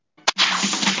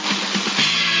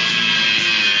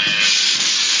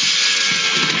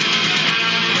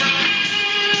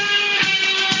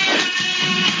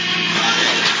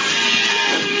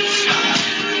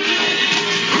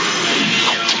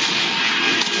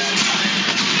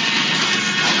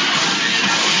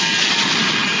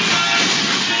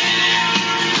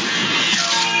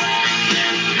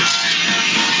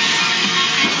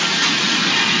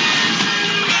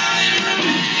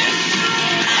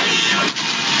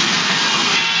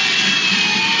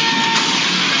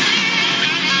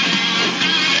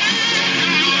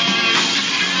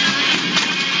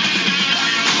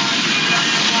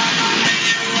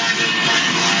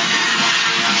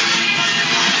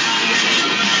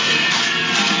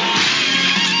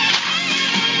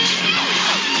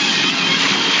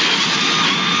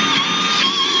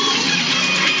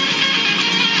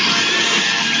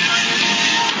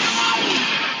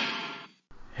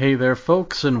Hey there,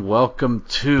 folks, and welcome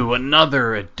to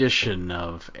another edition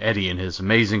of Eddie and his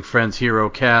Amazing Friends Hero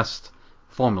Cast,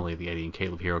 formerly the Eddie and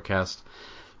Caleb Hero Cast.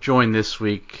 Joined this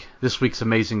week's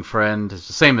amazing friend is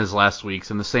the same as last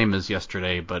week's and the same as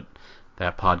yesterday, but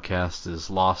that podcast is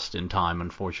lost in time,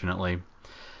 unfortunately.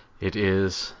 It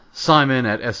is Simon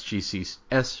at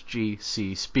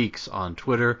SGC Speaks on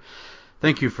Twitter.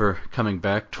 Thank you for coming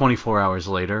back 24 hours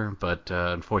later, but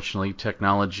unfortunately,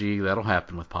 technology, that'll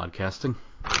happen with podcasting.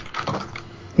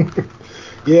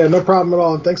 Yeah, no problem at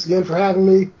all. And thanks again for having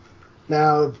me.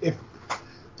 Now, if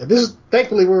this is,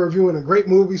 thankfully, we're reviewing a great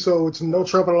movie, so it's no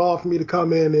trouble at all for me to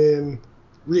come in and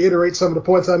reiterate some of the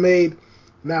points I made.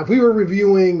 Now, if we were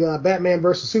reviewing Batman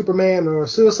vs. Superman or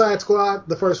Suicide Squad,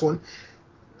 the first one,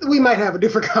 we might have a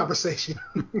different conversation.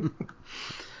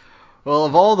 Well,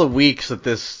 of all the weeks that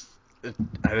this,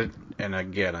 and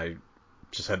again, I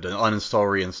just had to uninstall,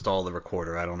 reinstall the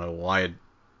recorder. I don't know why it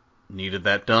needed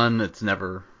that done. It's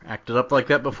never acted up like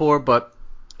that before, but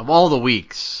of all the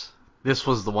weeks, this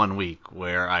was the one week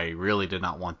where I really did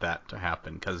not want that to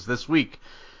happen, because this week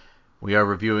we are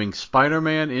reviewing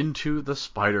Spider-Man Into the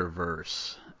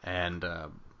Spider-Verse, and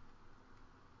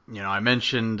I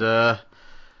mentioned the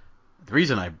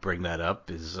reason I bring that up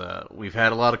is we've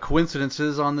had a lot of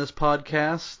coincidences on this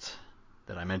podcast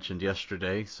that I mentioned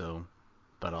yesterday,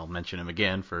 but I'll mention them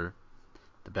again for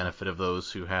the benefit of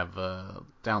those who have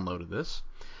downloaded this.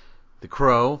 The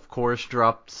Crow, of course,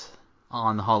 dropped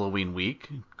on Halloween week.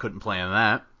 Couldn't plan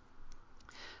that.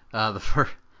 I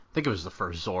think it was the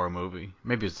first Zorro movie.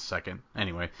 Maybe it's the second.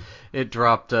 Anyway, it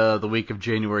dropped the week of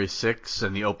January 6th,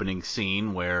 and the opening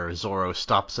scene where Zorro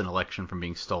stops an election from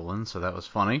being stolen, so that was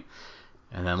funny.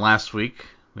 And then last week,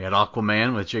 we had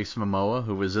Aquaman with Jason Momoa,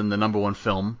 who was in the number one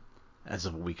film as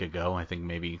of a week ago. I think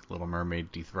maybe Little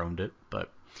Mermaid dethroned it, but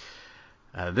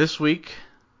this week,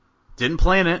 didn't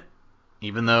plan it,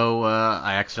 even though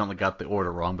I accidentally got the order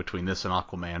wrong between this and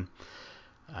Aquaman.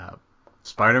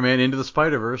 Spider-Man Into the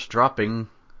Spider-Verse dropping,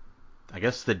 I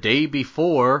guess, the day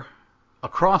before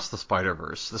Across the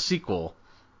Spider-Verse, the sequel,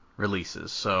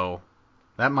 releases. So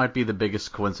that might be the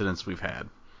biggest coincidence we've had.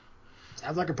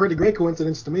 Sounds like a pretty great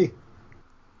coincidence to me.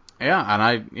 Yeah, and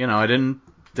I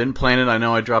didn't plan it. I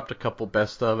know I dropped a couple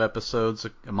best of episodes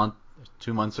a month,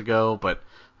 2 months ago, but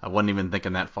I wasn't even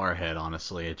thinking that far ahead,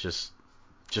 honestly. It just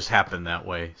happened that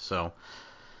way. So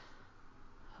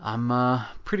I'm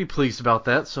pretty pleased about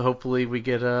that. So hopefully we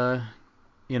get if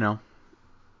you don't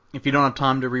have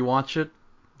time to rewatch it,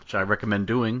 which I recommend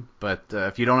doing, but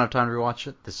if you don't have time to rewatch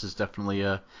it, this is definitely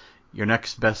your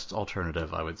next best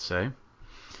alternative, I would say.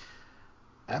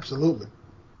 Absolutely.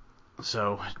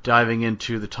 So diving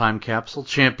into the time capsule,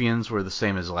 champions were the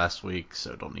same as last week,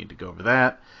 so don't need to go over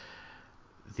that.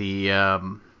 The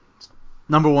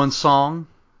number one song,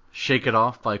 Shake It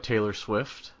Off by Taylor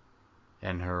Swift,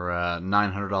 and her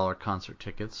 $900 concert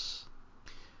tickets.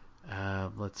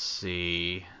 Let's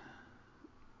see.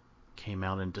 Came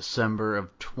out in December of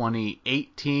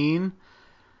 2018.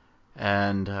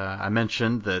 And I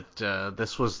mentioned that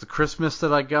this was the Christmas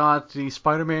that I got the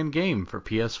Spider-Man game for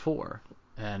PS4.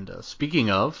 And speaking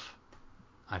of,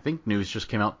 I think news just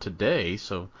came out today,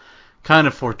 so kind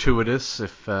of fortuitous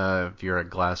if you're a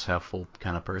glass half full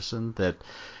kind of person, that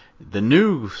the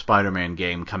new Spider-Man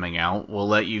game coming out will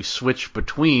let you switch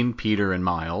between Peter and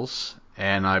Miles,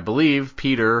 and I believe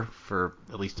Peter, for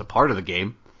at least a part of the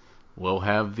game, will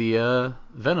have the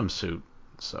Venom suit.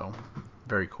 So,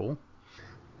 very cool.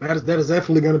 That is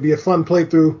definitely going to be a fun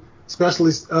playthrough,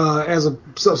 especially as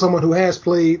someone who has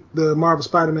played the Marvel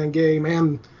Spider-Man game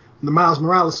and the Miles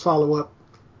Morales follow-up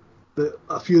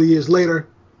a few years later.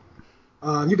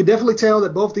 You can definitely tell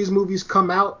that both these movies come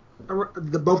out,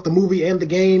 both the movie and the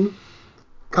game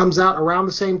comes out around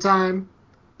the same time,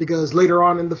 because later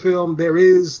on in the film there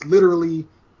is literally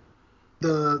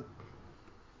the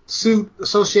suit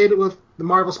associated with the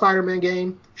Marvel Spider-Man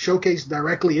game showcased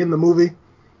directly in the movie.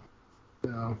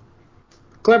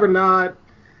 Clever nod,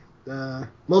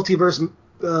 multiverse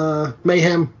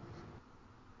mayhem.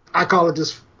 I call it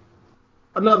just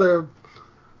another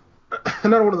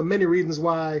one of the many reasons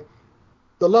why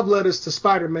the love letters to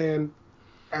Spider-Man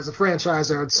as a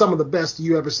franchise are some of the best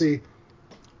you ever see.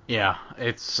 Yeah,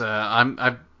 it's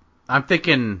I'm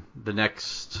thinking the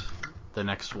next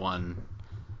one.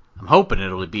 I'm hoping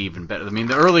it'll be even better. I mean,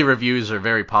 the early reviews are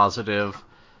very positive.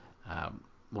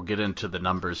 We'll get into the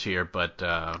numbers here, but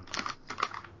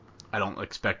I don't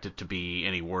expect it to be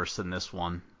any worse than this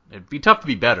one. It'd be tough to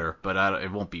be better, but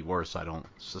it won't be worse, I don't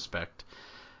suspect.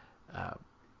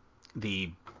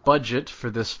 The budget for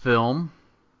this film,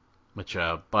 which,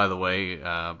 by the way,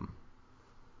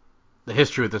 the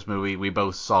history with this movie, we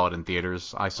both saw it in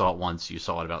theaters. I saw it once. You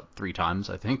saw it about 3 times,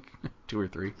 I think, 2 or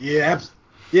 3. Yeah,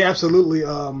 absolutely.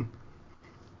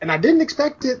 And I didn't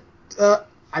expect it.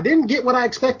 I didn't get what I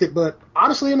expected, but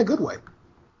honestly, in a good way.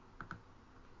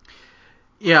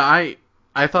 Yeah,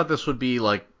 I thought this would be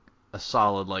like a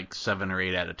solid like 7 or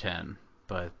 8 out of 10,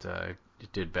 but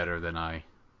it did better than I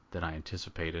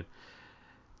anticipated.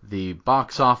 The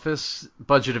box office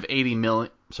budget of 90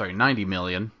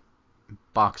 million.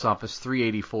 Box office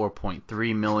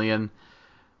 384.3 million.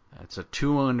 That's a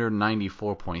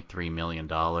 $294.3 million.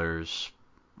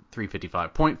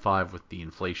 355.5 with the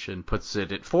inflation puts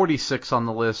it at 46 on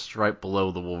the list, right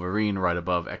below the Wolverine, right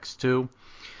above X2.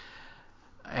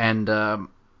 And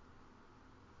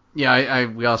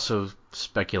we also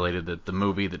speculated that the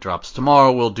movie that drops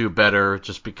tomorrow will do better,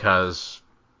 just because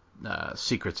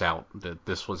secret's out that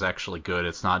this was actually good.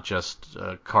 It's not just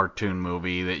a cartoon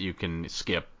movie that you can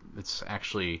skip. It's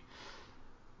actually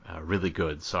really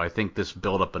good. So I think this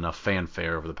built up enough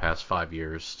fanfare over the past 5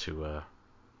 years to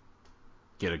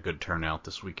get a good turnout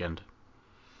this weekend.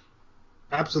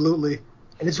 Absolutely,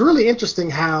 and it's really interesting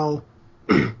how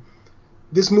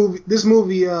this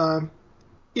movie,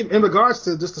 in regards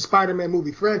to just the Spider-Man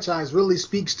movie franchise, really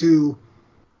speaks to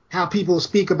how people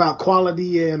speak about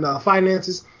quality and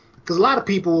finances. Because a lot of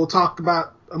people will talk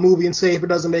about a movie and say if it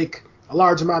doesn't make a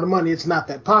large amount of money, it's not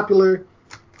that popular.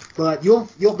 But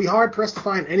you'll be hard pressed to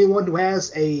find anyone who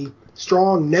has a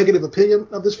strong negative opinion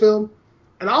of this film.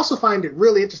 And I also find it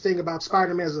really interesting about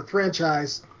Spider-Man as a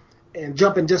franchise, and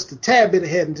jumping just a tad bit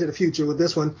ahead into the future with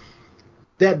this one,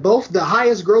 that both the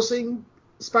highest grossing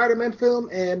Spider-Man film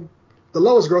and the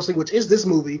lowest grossing, which is this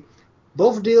movie,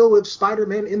 both deal with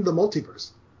Spider-Man in the multiverse.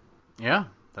 Yeah,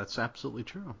 that's absolutely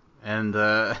true. And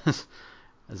as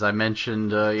I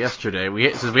mentioned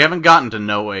yesterday, since we haven't gotten to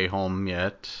No Way Home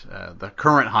yet, the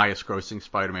current highest grossing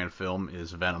Spider-Man film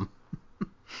is Venom.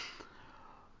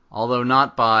 Although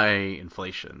not by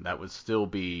inflation. That would still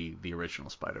be the original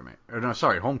Spider-Man. Or no,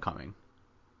 sorry, Homecoming.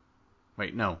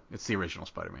 Wait, no, it's the original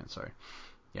Spider-Man, sorry.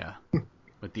 Yeah.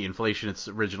 With the inflation, it's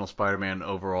original Spider-Man.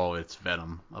 Overall, it's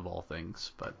Venom, of all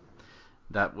things. But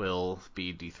that will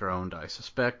be dethroned, I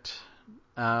suspect.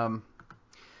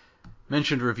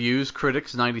 Mentioned reviews.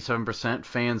 Critics, 97%.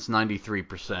 Fans,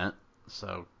 93%.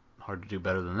 So, hard to do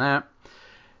better than that.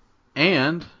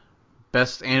 And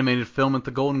Best Animated Film at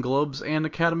the Golden Globes and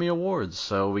Academy Awards.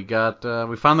 So we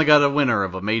finally got a winner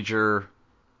of a major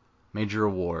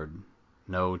award.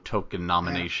 No token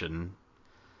nomination,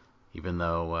 even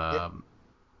though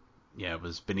it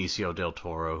was Benicio del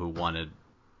Toro who wanted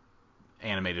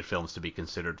animated films to be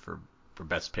considered for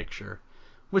Best Picture,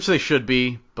 which they should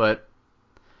be. But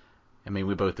I mean,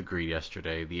 we both agreed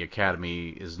yesterday the Academy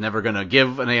is never going to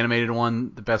give an animated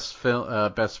one the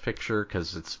best picture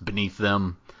because it's beneath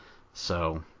them.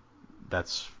 So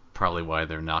that's probably why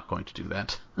they're not going to do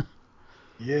that.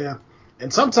 Yeah.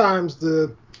 And sometimes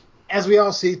as we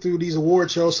all see through these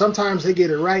award shows, sometimes they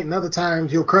get it right and other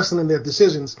times you'll question in their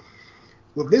decisions.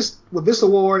 With this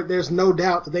award, there's no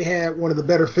doubt that they had one of the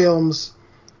better films.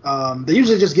 They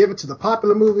usually just give it to the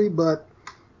popular movie, but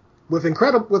with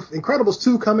Incredibles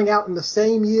 2 coming out in the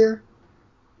same year,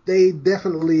 they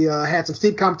definitely had some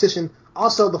steep competition.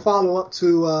 Also, the follow-up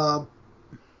to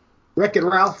Wreck-It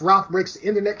Ralph, Ralph Breaks the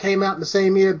Internet, came out in the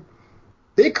same year.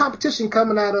 Big competition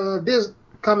coming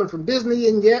from Disney,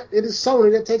 and yet it is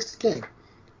Sony that takes the cake.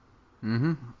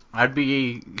 Mm-hmm. I'd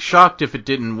be shocked if it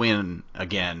didn't win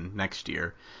again next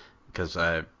year, because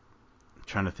I'm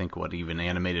trying to think what even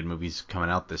animated movies coming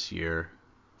out this year,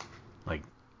 like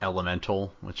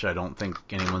Elemental, which I don't think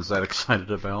anyone's that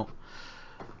excited about.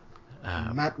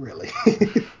 Not really.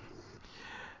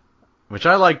 Which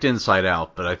I liked Inside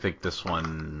Out, but I think this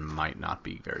one might not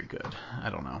be very good. I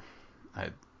don't know.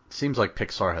 It seems like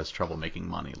Pixar has trouble making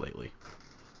money lately.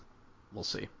 We'll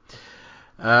see.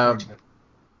 I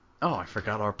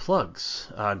forgot our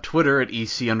plugs. On Twitter at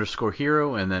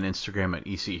EC_Hero and then Instagram at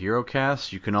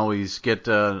ECHeroCast. You can always get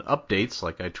updates,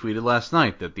 like I tweeted last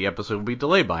night, that the episode will be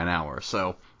delayed by an hour.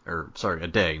 A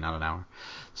day, not an hour.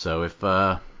 So if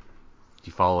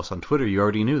you follow us on Twitter, you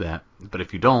already knew that. But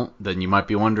if you don't, then you might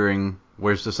be wondering,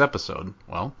 where's this episode?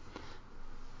 Well,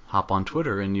 hop on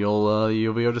Twitter and you'll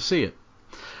be able to see it.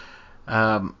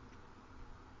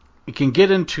 You can get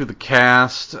into the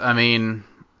cast. I mean,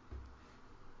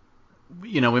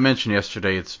 we mentioned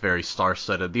yesterday it's very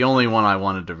star-studded. The only one I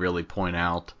wanted to really point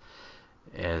out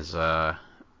is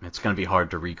it's going to be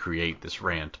hard to recreate this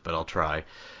rant, but I'll try.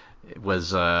 It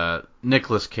was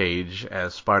Nicolas Cage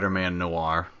as Spider-Man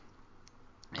Noir.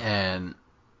 And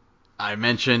I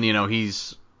mentioned,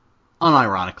 he's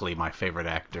unironically my favorite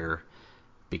actor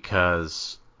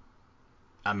because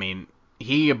I mean,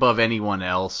 he above anyone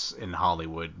else in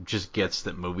Hollywood just gets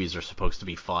that movies are supposed to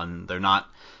be fun. They're not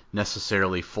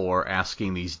necessarily for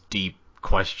asking these deep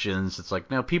questions. It's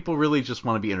like, no, people really just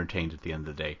want to be entertained at the end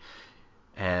of the day.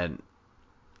 And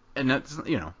that's,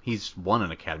 he's won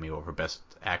an Academy Award for Best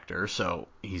Actor, so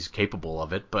he's capable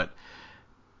of it, but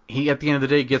he at the end of the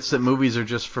day gets that movies are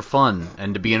just for fun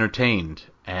and to be entertained,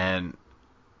 and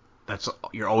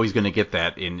you're always going to get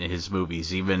that in his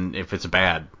movies, even if it's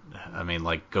bad. I mean,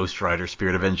 like Ghost Rider: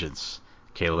 Spirit of Vengeance.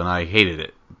 Kayla and I hated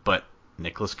it, but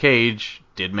Nicolas Cage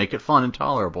did make it fun and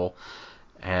tolerable.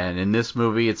 And in this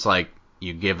movie, it's like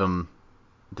you give him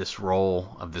this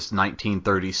role of this 1930s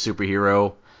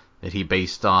superhero that he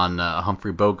based on a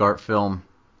Humphrey Bogart film.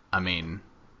 I mean,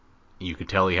 you could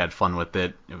tell he had fun with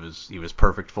it. He was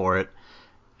perfect for it.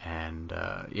 And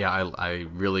I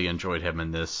really enjoyed him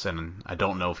in this, and I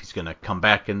don't know if he's going to come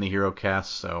back in the hero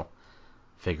cast, so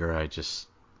figure I just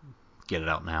get it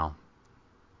out now.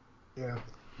 Yeah.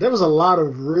 There was a lot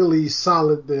of really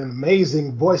solid and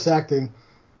amazing voice acting,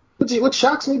 which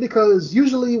shocks me because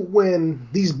usually when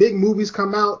these big movies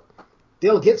come out,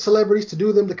 they'll get celebrities to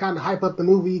do them to kind of hype up the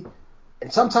movie,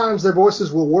 and sometimes their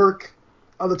voices will work,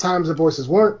 other times their voices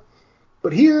weren't.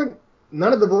 But here,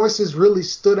 none of the voices really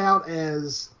stood out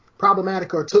as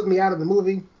problematic or took me out of the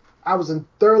movie. I was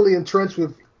thoroughly entrenched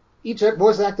with each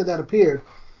voice actor that appeared.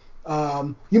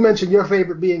 You mentioned your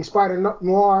favorite being Spider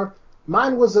Noir.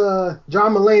 Mine was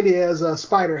John Mulaney as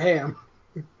Spider Ham.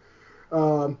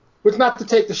 Which, not to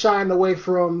take the shine away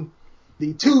from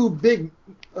the two big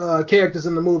characters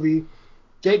in the movie,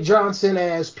 Jake Johnson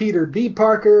as Peter B.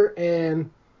 Parker and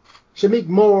Shameik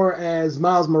Moore as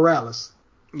Miles Morales.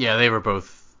 Yeah, they were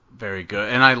both very good.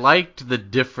 And I liked the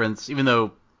difference, even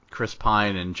though Chris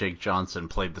Pine and Jake Johnson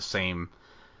played the same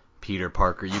Peter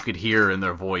Parker, you could hear in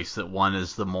their voice that one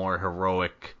is the more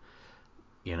heroic,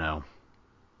 the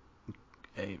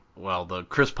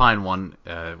Chris Pine one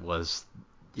was,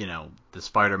 the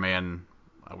Spider-Man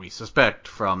we suspect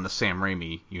from the Sam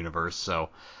Raimi universe. So,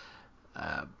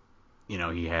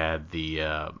 he had he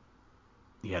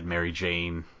had Mary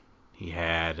Jane, he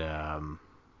had,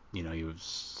 he was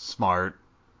smart.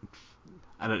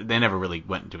 They never really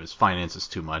went into his finances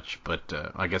too much, but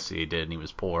I guess he did, and he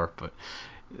was poor. But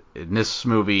in this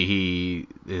movie, he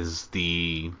is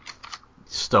the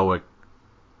stoic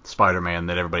Spider-Man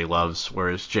that everybody loves,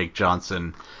 whereas Jake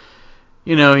Johnson,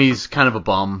 he's kind of a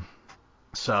bum.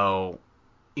 So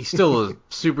he's still a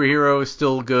superhero,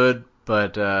 still good,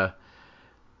 but and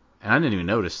I didn't even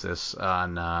notice this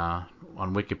on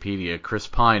Wikipedia. Chris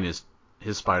Pine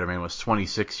his Spider-Man was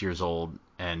 26 years old,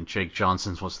 and Jake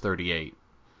Johnson's was 38.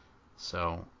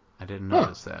 So I didn't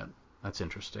notice that. That's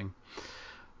interesting.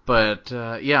 But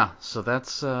so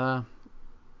that's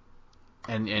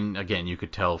and again, you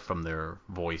could tell from their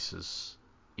voices,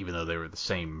 even though they were the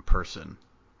same person,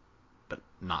 but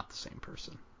not the same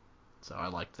person. So I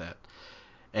liked that.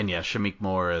 And yeah, Shameik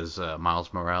Moore as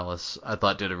Miles Morales, I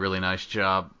thought did a really nice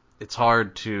job. It's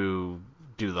hard to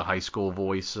do the high school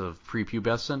voice of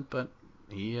prepubescent, but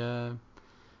he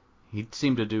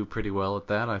seemed to do pretty well at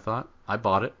that, I thought. I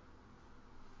bought it.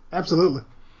 Absolutely.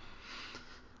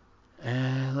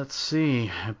 Let's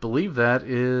see. I believe that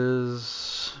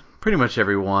is pretty much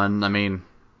everyone. I mean,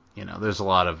 there's a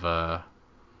lot of,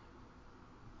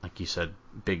 like you said,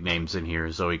 big names in here.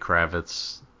 Zoe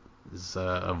Kravitz is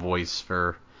a voice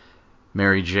for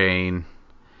Mary Jane.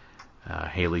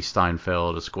 Haley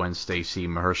Steinfeld as Gwen Stacy.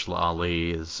 Mahershala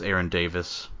Ali as Aaron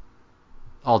Davis.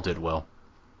 All did well.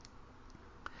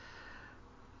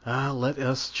 Let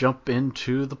us jump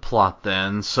into the plot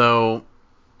then. So,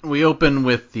 we open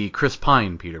with the Chris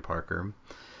Pine Peter Parker,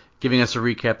 giving us a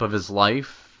recap of his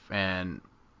life, and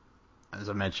as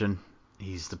I mentioned,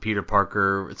 he's the Peter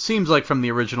Parker, it seems like from the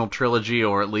original trilogy,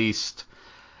 or at least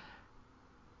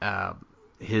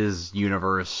his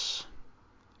universe,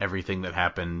 everything that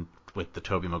happened with the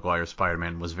Tobey Maguire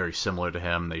Spider-Man was very similar to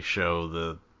him. They show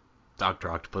the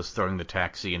Dr. Octopus throwing the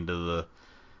taxi into the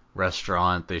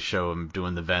restaurant. They show him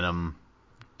doing the Venom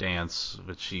dance,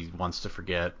 which he wants to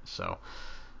forget. So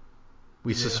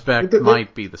we suspect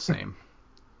might be the same.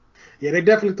 Yeah, they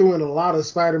definitely threw in a lot of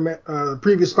Spider-Man,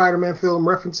 previous Spider-Man film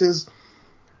references.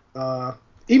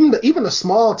 Even the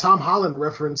small Tom Holland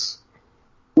reference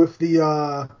with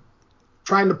the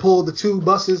trying to pull the two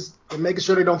buses and making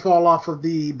sure they don't fall off of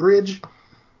the bridge,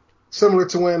 similar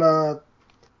to when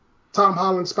Tom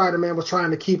Holland Spider-Man was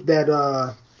trying to keep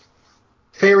that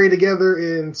ferry together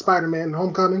in Spider-Man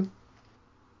Homecoming.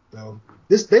 So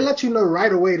they let you know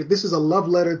right away that this is a love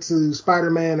letter to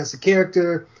Spider-Man as a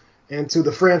character and to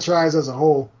the franchise as a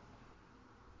whole.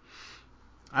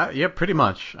 Yeah, pretty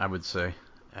much, I would say.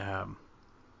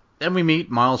 Then we meet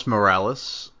Miles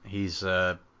Morales. He's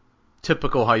a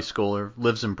typical high schooler,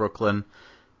 lives in Brooklyn.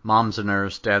 Mom's a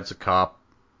nurse, dad's a cop,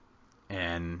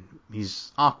 and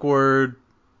he's awkward,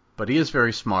 but he is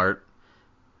very smart.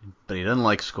 But he doesn't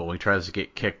like school. He tries to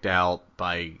get kicked out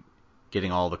by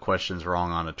getting all the questions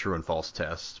wrong on a true and false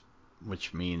test,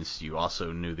 which means you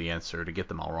also knew the answer to get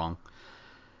them all wrong.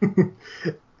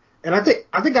 And I think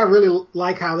I really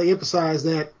like how they emphasize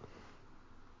that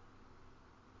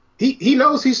he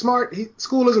knows he's smart.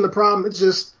 School isn't the problem. It's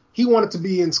just he wanted to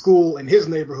be in school in his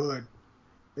neighborhood,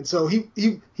 and so he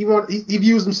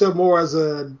views himself more as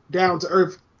a down to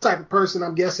earth type of person,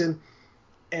 I'm guessing.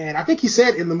 And I think he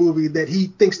said in the movie that he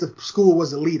thinks the school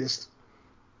was elitist.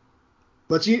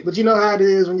 But you know how it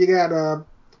is when you got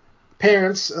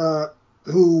parents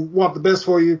who want the best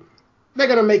for you. They're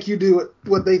gonna make you do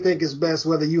what they think is best,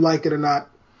 whether you like it or not.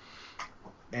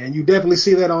 And you definitely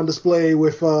see that on display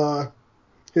with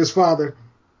his father.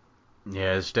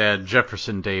 Yeah, his dad,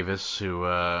 Jefferson Davis, who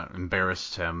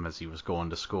embarrassed him as he was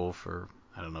going to school for,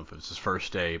 I don't know if it was his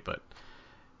first day, but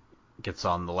gets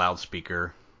on the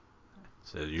loudspeaker,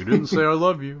 says, "You didn't say I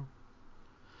love you."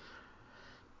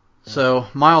 So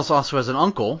Miles also has an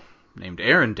uncle named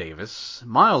Aaron Davis.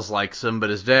 Miles likes him, but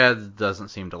his dad doesn't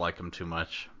seem to like him too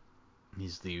much.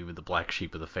 He's the black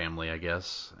sheep of the family, I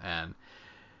guess. And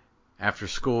after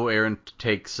school, Aaron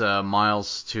takes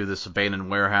Miles to this abandoned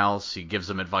warehouse. He gives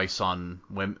him advice on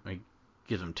women. He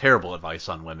gives him terrible advice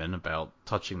on women about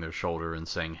touching their shoulder and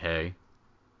saying "hey."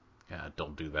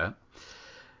 Don't do that.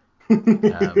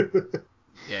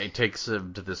 He takes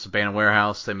him to this abandoned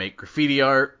warehouse. They make graffiti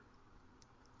art.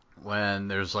 When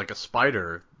there's like a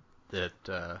spider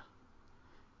that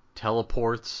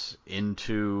teleports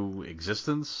into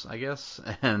existence, I guess,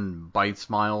 and bites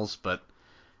Miles, but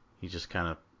he just kind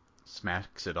of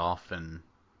smacks it off and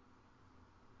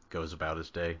goes about his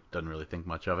day. Doesn't really think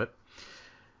much of it.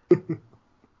 The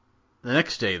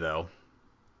next day, though,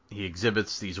 he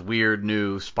exhibits these weird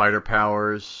new spider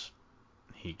powers.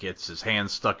 He gets his hand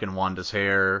stuck in Wanda's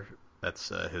hair. That's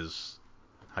his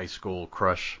high school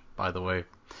crush, by the way.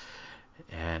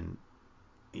 And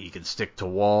he can stick to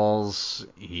walls.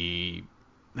 He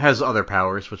has other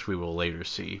powers, which we will later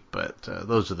see, but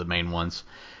those are the main ones.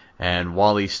 And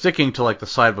while he's sticking to like the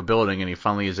side of a building and he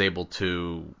finally is able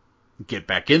to get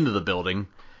back into the building,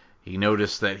 he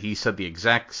noticed that he said the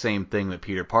exact same thing that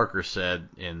Peter Parker said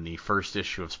in the first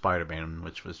issue of Spider-Man,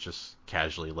 which was just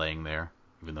casually laying there,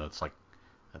 even though it's like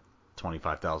a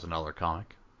 $25,000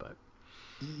 comic. But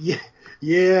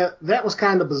yeah, that was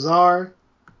kind of bizarre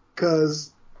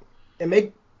because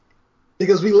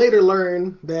we later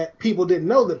learned that people didn't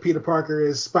know that Peter Parker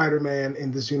is Spider-Man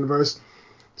in this universe.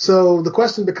 So the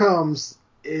question becomes,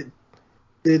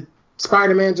 did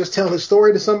Spider-Man just tell his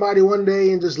story to somebody one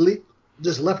day and just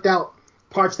left out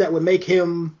parts that would make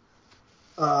him,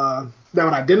 that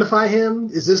would identify him?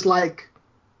 Is this like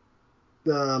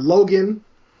the Logan,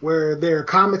 where there are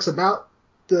comics about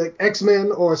the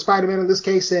X-Men or Spider-Man in this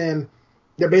case, and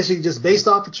they're basically just based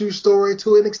off a true story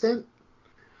to an extent?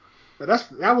 But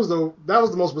that was the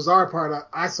most bizarre part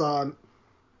I saw.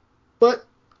 But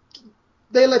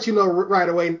they let you know right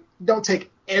away, don't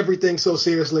take everything so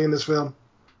seriously in this film.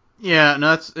 Yeah,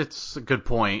 no, it's a good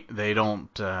point. They don't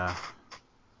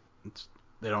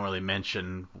really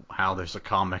mention how there's a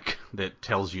comic that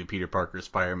tells you Peter Parker is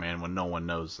Spider-Man when no one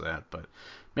knows that. But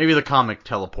maybe the comic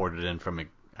teleported in from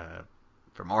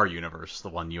our universe, the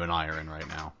one you and I are in right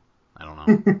now. I don't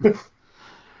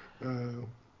know.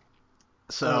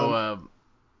 So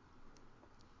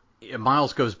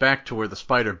Miles goes back to where the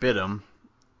spider bit him,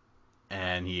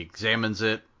 and he examines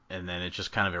it, and then it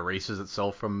just kind of erases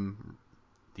itself from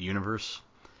the universe.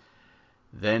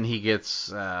 Then he gets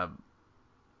what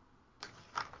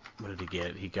did he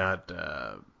get? He got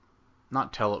they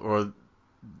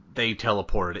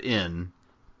teleported in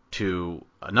to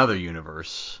another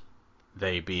universe.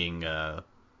 They being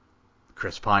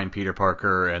Chris Pine, Peter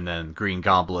Parker, and then Green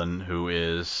Goblin, who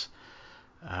is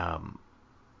an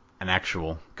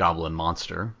actual goblin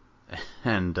monster,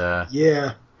 and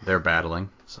they're battling.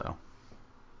 So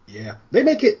yeah, they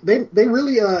make it. They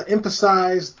really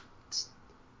emphasize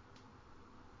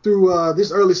through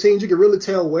this early scenes. You can really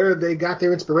tell where they got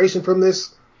their inspiration from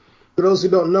this. For those who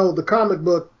don't know, the comic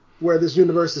book where this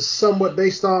universe is somewhat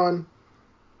based on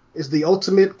is the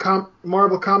Ultimate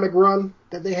Marvel comic run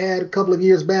that they had a couple of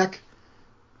years back.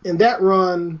 In that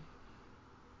run,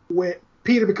 when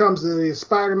Peter becomes the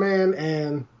Spider-Man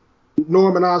and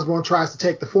Norman Osborn tries to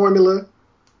take the formula,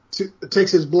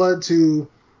 takes his blood to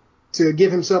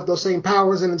give himself those same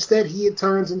powers, and instead he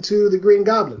turns into the Green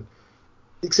Goblin.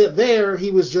 Except there,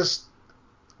 he was just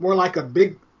more like a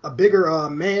big a bigger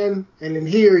man, and in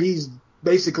here he's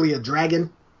basically a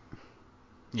dragon.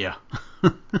 Yeah.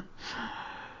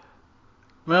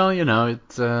 Well,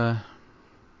 it's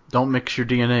don't mix your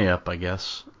DNA up, I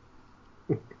guess.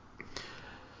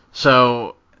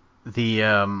 So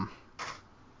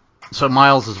so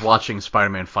Miles is watching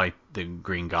Spider-Man fight the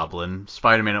Green Goblin.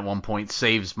 Spider-Man at one point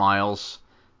saves Miles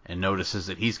and notices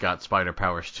that he's got spider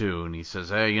powers too, and he says,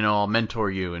 "Hey, I'll mentor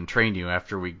you and train you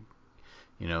after we,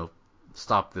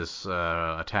 stop this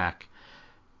attack."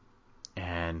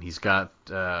 And he's got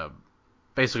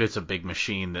basically it's a big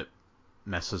machine that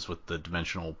messes with the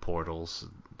dimensional portals.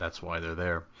 That's why they're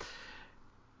there.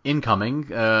 Incoming,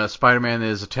 Spider-Man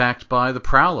is attacked by the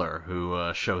Prowler,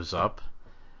 who shows up.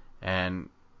 And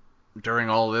during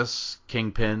all this,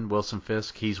 Kingpin, Wilson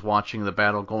Fisk, he's watching the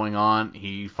battle going on.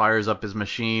 He fires up his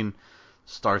machine,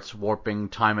 starts warping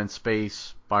time and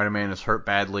space. Spider-Man is hurt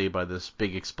badly by this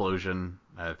big explosion.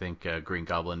 I think Green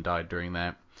Goblin died during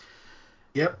that.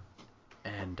 Yep.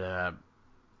 And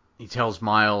he tells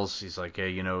Miles, he's like,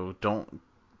 "Hey, don't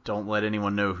let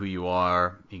anyone know who you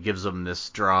are." He gives him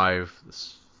this drive,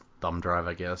 this thumb drive,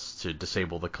 I guess, to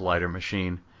disable the Collider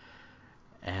machine.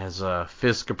 As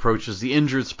Fisk approaches the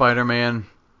injured Spider-Man,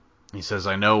 he says,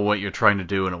 "I know what you're trying to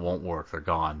do and it won't work. They're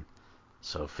gone."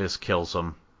 So Fisk kills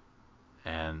him.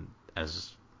 And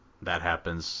as that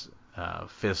happens,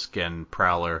 Fisk and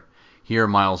Prowler hear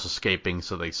Miles escaping,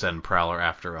 so they send Prowler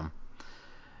after him.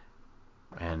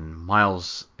 And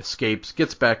Miles escapes,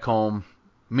 gets back home.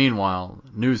 Meanwhile,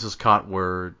 news has caught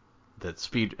word that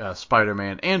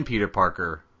Spider-Man and Peter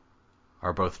Parker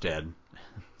are both dead.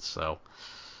 So,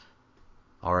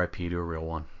 R.I.P. to a real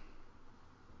one.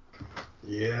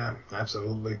 Yeah,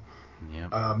 absolutely.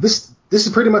 Yeah. This is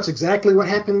pretty much exactly what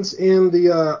happens in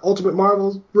the Ultimate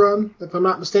Marvel run, if I'm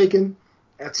not mistaken.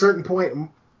 At a certain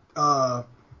point, that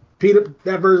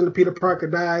version of Peter Parker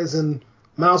dies, and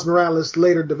Miles Morales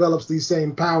later develops these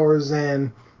same powers,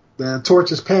 and the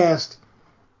torch is passed.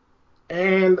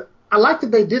 And I like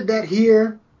that they did that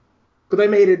here, but they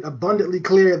made it abundantly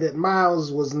clear that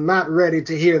Miles was not ready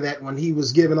to hear that when he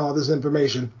was given all this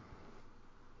information.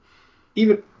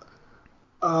 Even,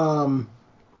 and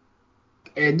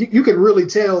you could really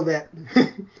tell that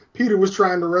Peter was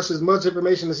trying to rush as much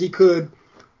information as he could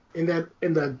in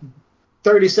the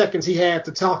 30 seconds he had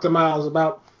to talk to Miles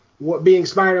about what being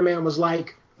Spider-Man was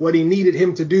like, what he needed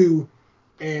him to do,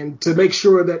 and to make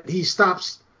sure that he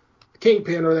stops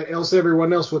Kingpin, or that else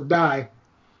everyone else would die.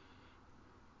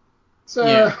 So,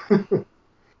 Yeah.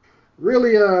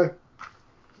 really, I'm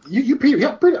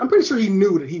pretty sure he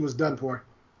knew that he was done for.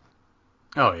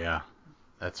 Oh, yeah.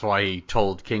 That's why he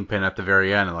told Kingpin at the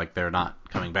very end, like, they're not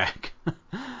coming back.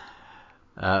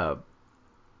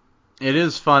 It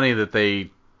is funny that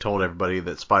they told everybody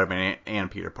that Spider-Man and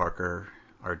Peter Parker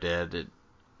are dead.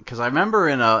 Because I remember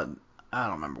I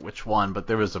don't remember which one, but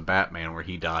there was a Batman where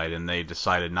he died, and they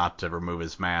decided not to remove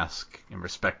his mask and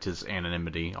respect his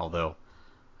anonymity, although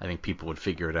I think people would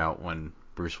figure it out when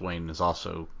Bruce Wayne is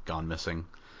also gone missing.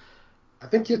 I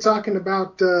think you're talking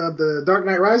about the Dark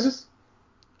Knight Rises?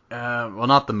 Well,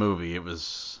 not the movie. It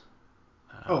was...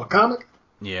 a comic?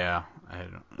 Yeah.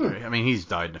 I mean, he's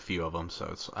died in a few of them,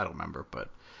 so I don't remember, but...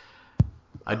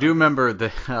 I do remember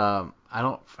that...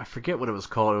 I forget what it was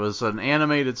called. It was an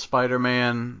animated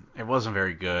Spider-Man. It wasn't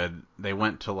very good. They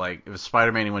went to it was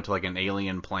Spider-Man. He went to an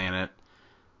alien planet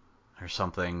or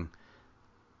something,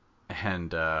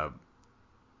 and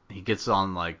he gets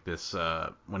on this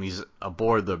when he's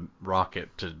aboard the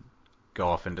rocket to go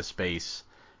off into space.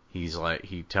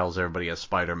 He tells everybody as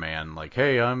Spider-Man,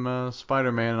 "Hey, I'm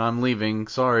Spider-Man and I'm leaving.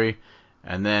 Sorry."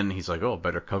 And then he's like, "Oh,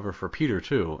 better cover for Peter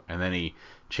too." And then he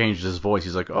changed his voice.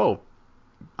 He's like, "Oh,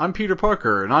 I'm Peter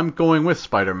Parker, and I'm going with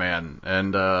Spider-Man,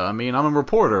 and I mean, I'm a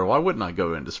reporter. Why wouldn't I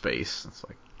go into space?" It's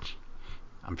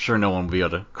I'm sure no one will be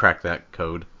able to crack that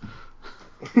code.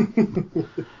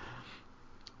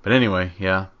 But anyway,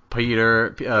 yeah,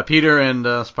 Peter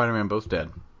and Spider-Man both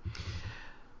dead.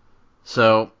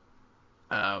 So,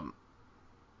 yeah,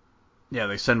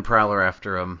 they send Prowler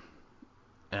after him.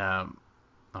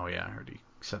 Oh yeah, I heard he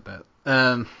said that.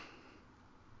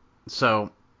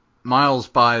 So. Miles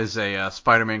buys a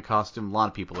Spider-Man costume. A lot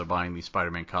of people are buying these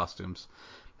Spider-Man costumes.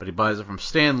 But he buys it from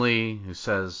Stan Lee, who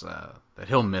says that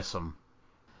he'll miss him.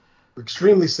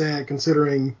 Extremely sad,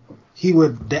 considering he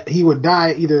would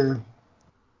die either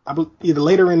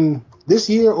later in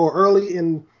this year or early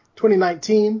in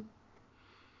 2019.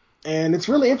 And it's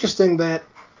really interesting that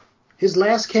his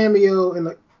last cameo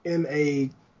in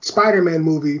a Spider-Man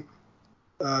movie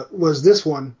was this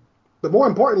one. But more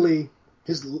importantly,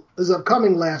 his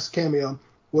upcoming last cameo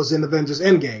was in Avengers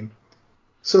Endgame.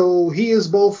 So he is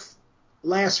both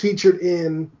last featured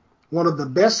in one of the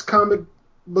best comic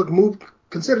book movie,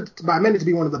 considered by many to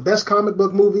be one of the best comic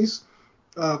book movies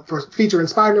for featuring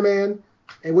Spider-Man.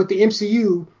 And with the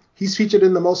MCU, he's featured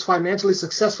in the most financially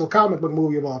successful comic book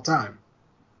movie of all time.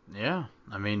 Yeah,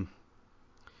 I mean,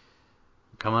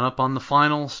 coming up on the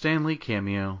final Stan Lee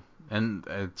cameo. And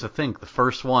to think, the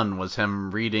first one was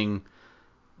him reading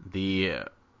the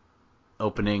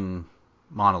opening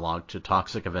monologue to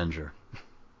Toxic Avenger.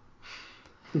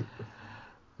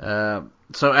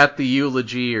 So at the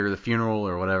eulogy or the funeral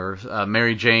or whatever,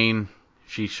 Mary Jane,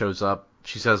 she shows up.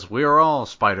 She says, "We're all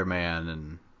Spider-Man,"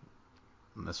 and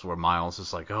this is where Miles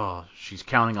is like, "Oh, she's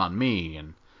counting on me,"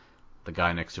 and the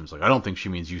guy next to him is like, "I don't think she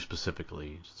means you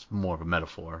specifically. It's more of a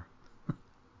metaphor."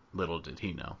 Little did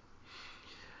he know.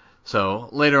 So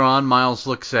later on, Miles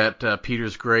looks at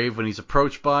Peter's grave when he's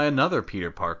approached by another Peter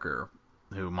Parker,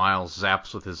 who Miles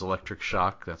zaps with his electric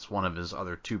shock. That's one of his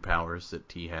other two powers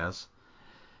that he has.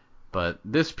 But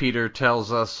this Peter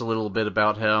tells us a little bit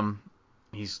about him.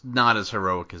 He's not as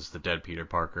heroic as the dead Peter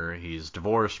Parker. He's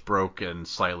divorced, broke, and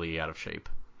slightly out of shape.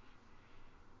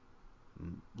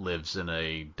 Lives in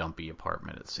a dumpy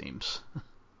apartment, it seems.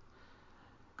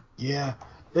 Yeah,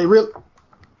 they really.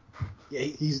 Yeah,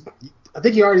 he's. I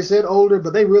think he already said older,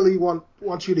 but they really want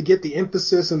you to get the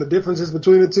emphasis and the differences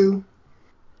between the two.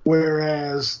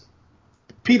 Whereas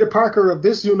Peter Parker of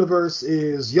this universe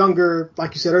is younger,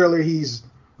 like you said earlier. He's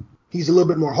a little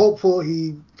bit more hopeful.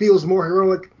 He feels more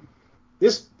heroic.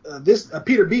 This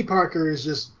Peter B. Parker is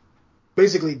just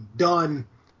basically done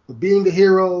with being a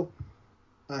hero.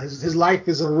 His life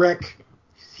is a wreck.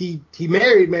 He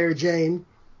married Mary Jane,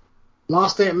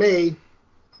 lost Aunt May,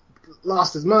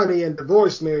 lost his money, and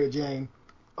divorced Mary Jane,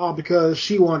 all because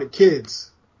she wanted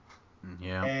kids.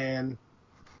 Yeah. And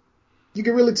you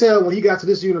can really tell when he got to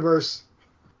this universe,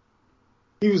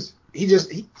 he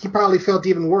probably felt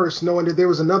even worse knowing that there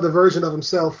was another version of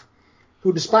himself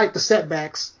who, despite the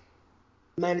setbacks,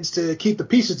 managed to keep the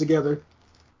pieces together.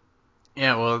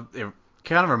 Yeah, well, it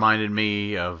kind of reminded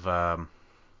me of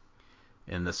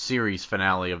in the series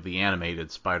finale of the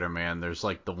animated Spider-Man, there's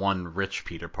like the one rich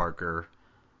Peter Parker,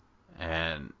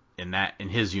 and in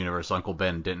his universe, Uncle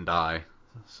Ben didn't die,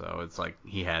 so it's like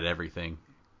he had everything.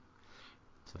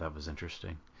 So that was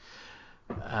interesting.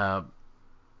 So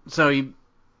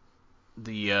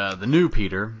the new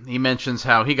Peter, he mentions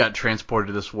how he got transported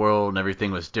to this world and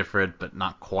everything was different, but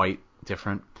not quite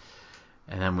different.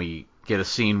 And then we get a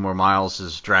scene where Miles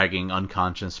is dragging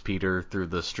unconscious Peter through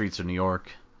the streets of New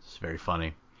York. It's very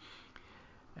funny.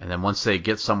 And then once they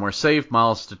get somewhere safe,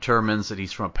 Miles determines that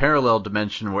he's from a parallel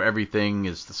dimension where everything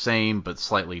is the same but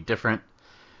slightly different.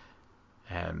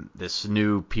 And this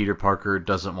new Peter Parker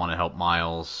doesn't want to help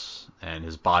Miles, and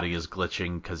his body is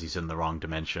glitching because he's in the wrong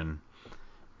dimension.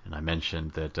 And I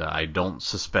mentioned that I don't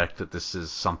suspect that this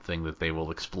is something that they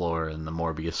will explore in the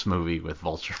Morbius movie with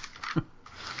Vulture.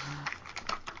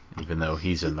 Even though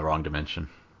he's in the wrong dimension.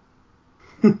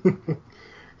 Yeah,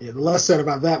 the less said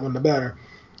about that one, the better.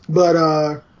 But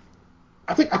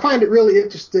I find it really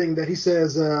interesting that he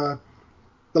says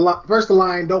first the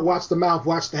line, "Don't watch the mouth,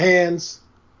 watch the hands,"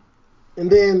 and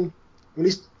then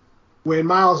when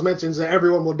Miles mentions that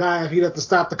everyone will die if he doesn't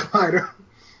stop the collider,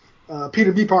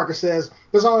 Peter B. Parker says,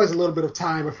 "There's always a little bit of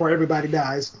time before everybody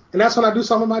dies," and that's when I do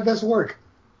some of my best work.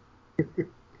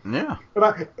 Yeah.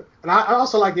 And I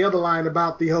also like the other line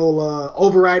about the whole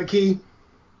override key,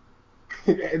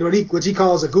 which he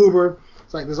calls a goober.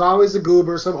 It's like there's always a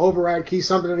goober, some override key,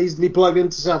 something that needs to be plugged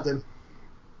into something.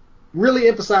 Really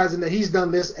emphasizing that he's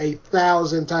done this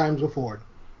 1,000 times before.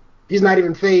 He's not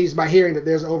even fazed by hearing that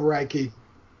there's an override key.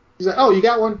 He's like, "Oh, you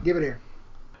got one? Give it here."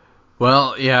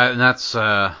 Well, yeah, and that's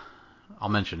I'll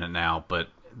mention it now, but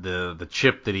the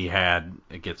chip that he had,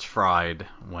 it gets fried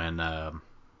when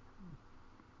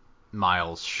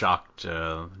Miles shocked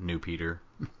new Peter.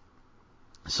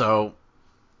 So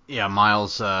yeah,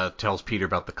 Miles tells Peter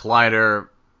about the collider,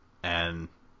 and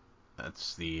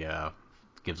that's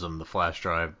gives him the flash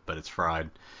drive, but it's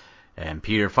fried. And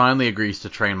Peter finally agrees to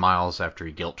train Miles after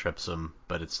he guilt trips him,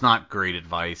 but it's not great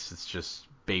advice. It's just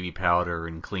baby powder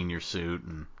and clean your suit,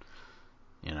 and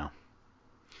you know.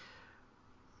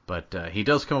 But he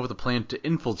does come up with a plan to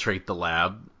infiltrate the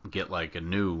lab, get like a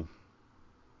new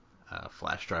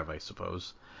flash drive, I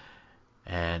suppose.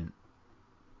 And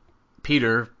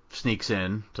Peter sneaks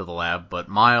in to the lab, but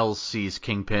Miles sees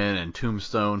Kingpin and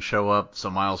Tombstone show up, so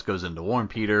Miles goes in to warn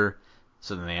Peter,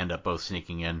 so then they end up both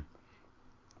sneaking in.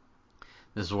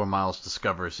 This is where Miles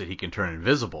discovers that he can turn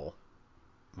invisible,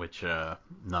 which none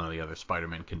of the other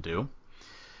Spider-Men can do.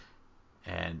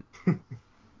 And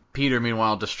Peter,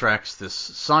 meanwhile, distracts this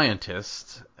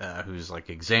scientist who's like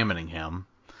examining him.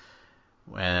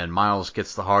 And Miles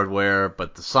gets the hardware,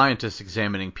 but the scientist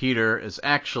examining Peter is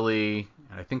actually,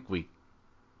 and I think we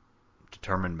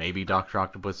determined maybe Dr.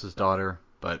 Octopus's daughter,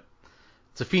 but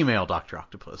it's a female Dr.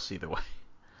 Octopus either way.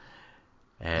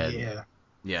 And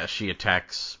yeah, she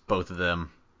attacks both of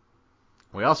them.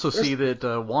 We also see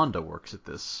that Wanda works at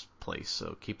this place,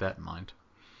 so keep that in mind.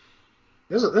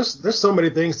 There's so many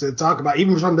things to talk about,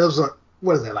 even from those,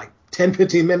 what is that, like 10,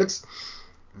 15 minutes?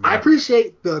 Yeah. I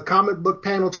appreciate the comic book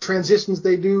panel transitions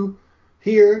they do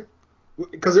here,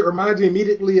 because it reminds me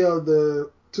immediately of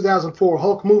the 2004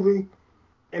 Hulk movie,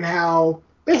 and how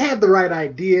they had the right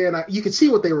idea, and you could see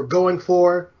what they were going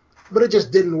for, but it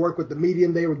just didn't work with the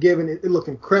medium they were given. It looked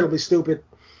incredibly stupid,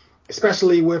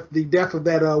 especially with the death of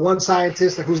that one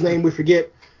scientist whose name we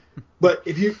forget. But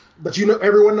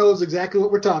everyone knows exactly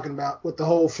what we're talking about with the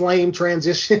whole flame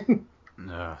transition,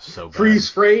 so bad. Freeze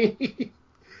frame.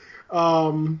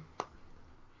 Then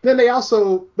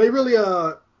they really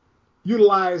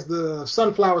utilized the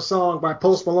Sunflower Song by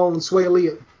Post Malone and Sway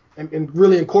Lee and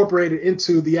really incorporated it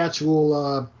into the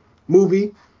actual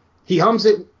movie. He hums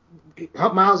it.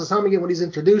 Miles is humming it when he's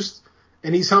introduced,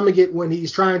 and he's humming it when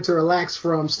he's trying to relax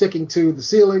from sticking to the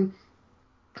ceiling.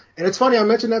 And it's funny I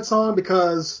mentioned that song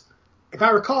because, if I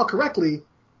recall correctly,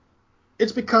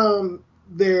 it's become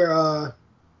I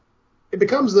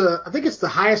think it's the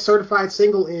highest certified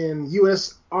single in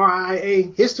US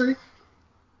RIA history.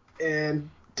 And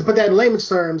to put that in layman's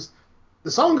terms,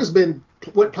 the song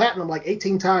went platinum like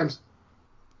 18 times.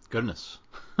 Goodness.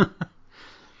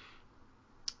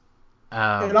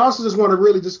 And I also just want to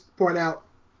really just point out,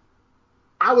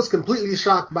 I was completely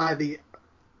shocked by the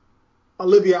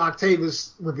Olivia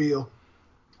Octavius reveal.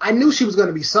 I knew she was going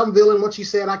to be some villain when she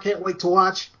said, "I can't wait to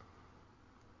watch."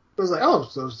 I was like, oh,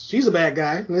 so she's a bad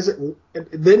guy. And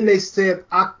then they said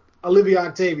Olivia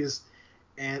Octavius,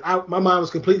 and my mind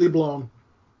was completely blown.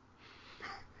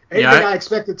 Anything I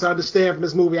expected to understand from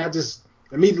this movie, I just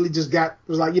immediately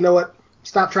was like, you know what?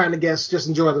 Stop trying to guess. Just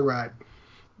enjoy the ride.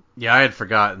 Yeah, I had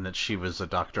forgotten that she was a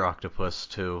Dr. Octopus,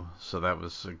 too, so that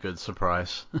was a good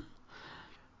surprise.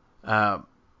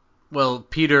 Well,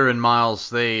 Peter and Miles,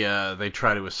 they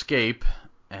try to escape,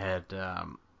 and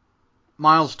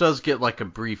Miles does get like a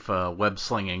brief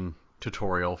web-slinging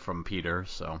tutorial from Peter,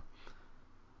 so,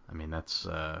 I mean, that's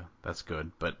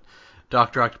good. But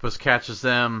Dr. Octopus catches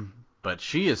them, but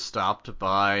she is stopped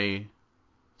by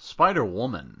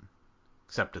Spider-Woman,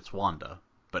 except it's Wanda,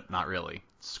 but not really.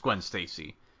 It's Gwen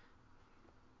Stacy.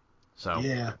 So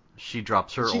yeah. She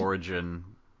drops her origin,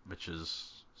 which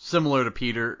is similar to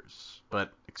Peter's,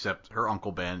 but except her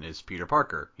Uncle Ben is Peter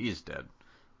Parker. He is dead.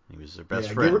 He was their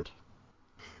best friend.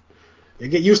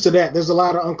 Get used to that. There's a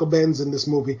lot of Uncle Bens in this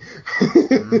movie.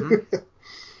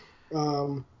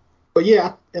 Mm-hmm. But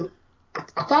yeah, and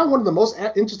I found one of the most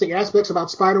interesting aspects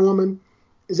about Spider-Woman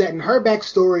is that in her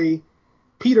backstory,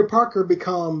 Peter Parker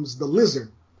becomes the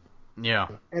Lizard. Yeah.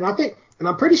 And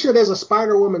I'm pretty sure there's a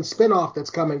Spider-Woman spinoff that's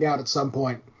coming out at some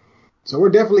point. So we're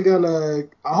definitely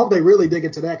I hope they really dig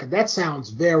into that, because that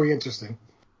sounds very interesting.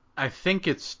 I think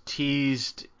it's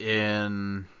teased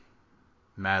in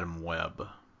Madam Web.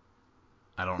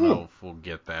 I don't know if we'll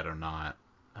get that or not.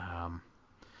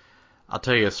 I'll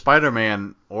tell you, a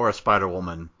Spider-Man or a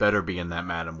Spider-Woman better be in that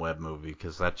Madam Web movie,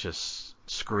 because that just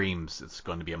screams it's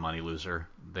going to be a money loser.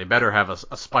 They better have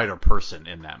a Spider-Person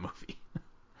in that movie.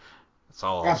 That's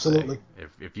all I'll Absolutely. say.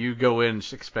 If you go in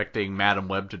expecting Madam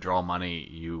Web to draw money,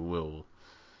 you will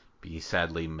be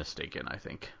sadly mistaken, I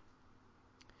think.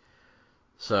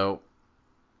 So,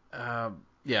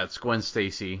 yeah, it's Gwen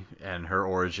Stacy, and her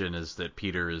origin is that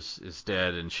Peter is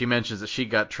dead, and she mentions that she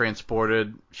got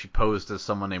transported. She posed as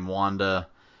someone named Wanda,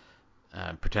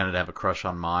 pretended to have a crush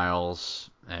on Miles,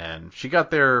 and she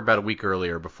got there about a week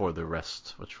earlier before the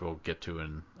rest, which we'll get to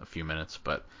in a few minutes,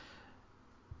 but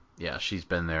yeah, she's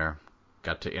been there,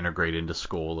 got to integrate into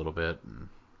school a little bit, and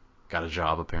got a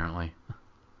job apparently.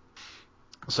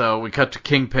 So we cut to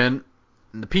Kingpin.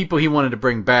 And the people he wanted to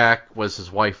bring back was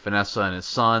his wife Vanessa and his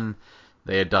son.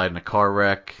 They had died in a car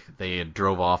wreck. They had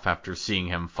drove off after seeing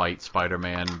him fight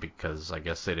Spider-Man because I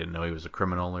guess they didn't know he was a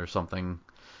criminal or something.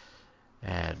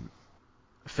 And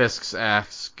Fisk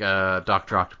asks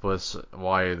Dr. Octopus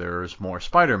why there's more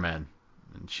Spider-Men.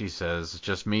 And she says it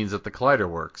just means that the Collider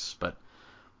works, but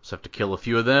we just have to kill a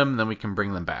few of them, and then we can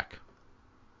bring them back.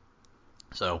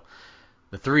 So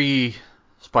the three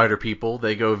Spider people,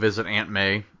 they go visit Aunt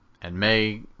May, and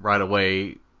May right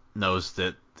away knows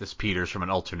that this Peter's from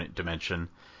an alternate dimension,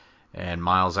 and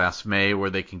Miles asks May where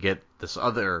they can get this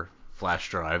other flash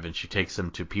drive, and she takes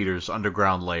them to Peter's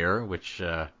underground lair, which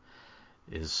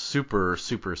is super,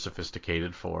 super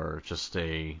sophisticated for just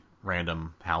a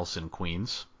random house in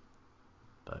Queens.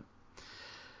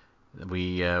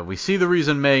 We see the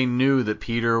reason May knew that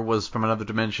Peter was from another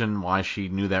dimension. Why she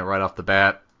knew that right off the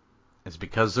bat is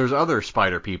because there's other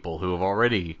spider people who have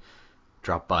already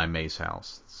dropped by May's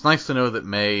house. It's nice to know that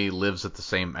May lives at the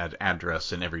same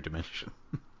address in every dimension.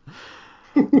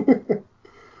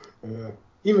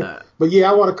 Yeah. But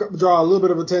yeah, I want to draw a little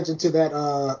bit of attention to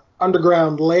that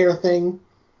underground lair thing.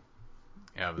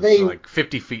 Yeah, it was like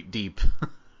 50 feet deep.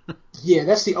 Yeah,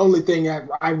 that's the only thing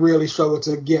I really struggled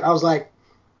to get. I was like,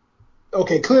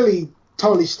 okay, clearly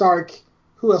Tony Stark,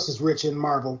 who else is rich in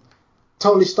Marvel?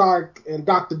 Tony Stark and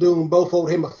Doctor Doom both owed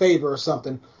him a favor or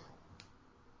something.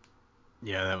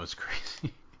 Yeah, that was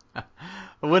crazy. I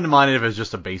wouldn't mind it if it was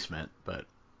just a basement, but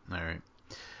all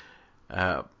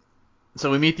right. So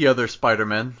we meet the other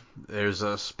Spider-Men. There's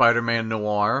a Spider-Man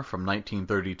Noir from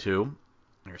 1932.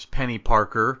 There's Penny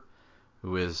Parker,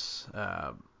 who is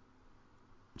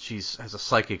she has a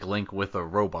psychic link with a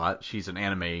robot. She's an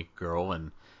anime girl,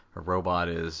 and her robot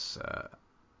is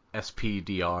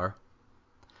SPDR.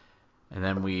 And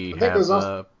then we have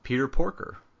also Peter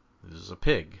Porker, who's a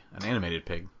pig, an animated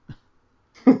pig.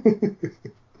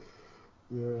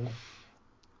 Yeah.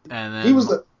 And then he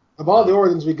was of all the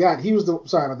origins we got, he was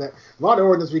sorry about that. Of all the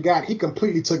origins we got, he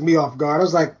completely took me off guard. I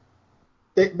was like,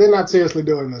 they're not seriously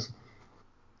doing this.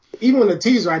 Even in the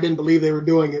teaser, I didn't believe they were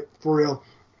doing it for real.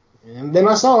 And then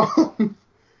I saw him,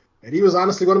 and he was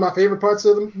honestly one of my favorite parts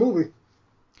of the movie.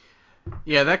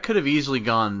 Yeah, that could have easily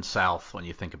gone south when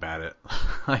you think about it.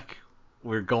 Like,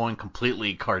 we're going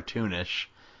completely cartoonish.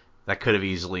 That could have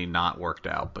easily not worked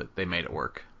out, but they made it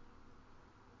work.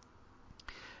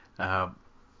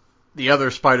 The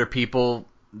other spider people,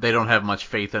 they don't have much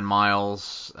faith in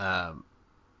Miles,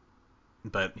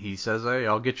 but he says, "Hey,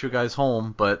 I'll get you guys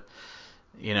home." But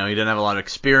he doesn't have a lot of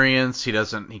experience. He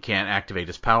can't activate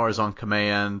his powers on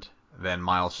command. Then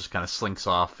Miles just kind of slinks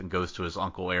off and goes to his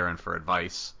Uncle Aaron for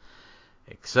advice.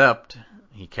 Except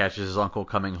he catches his uncle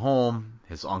coming home.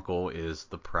 His uncle is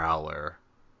the Prowler.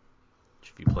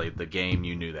 If you played the game,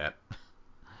 you knew that.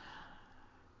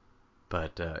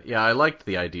 But yeah, I liked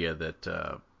the idea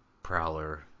that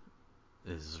Prowler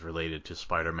is related to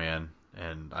Spider-Man,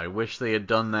 and I wish they had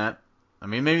done that. I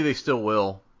mean, maybe they still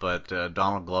will, but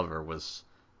Donald Glover was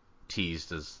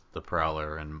teased as the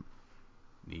Prowler in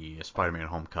the Spider-Man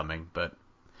Homecoming, but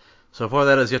so far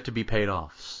that has yet to be paid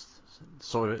off.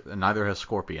 So neither has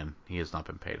Scorpion. He has not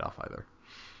been paid off either.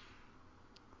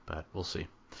 But we'll see.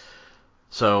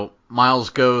 So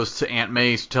Miles goes to Aunt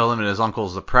May to tell him that his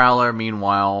uncle's the Prowler.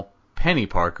 Meanwhile, Penny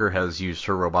Parker has used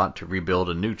her robot to rebuild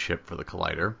a new chip for the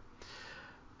Collider.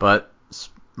 But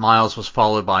Miles was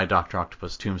followed by Dr.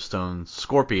 Octopus Tombstone's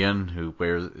Scorpion, who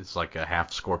is like a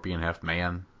half scorpion, half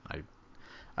man.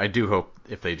 I do hope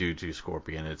if they do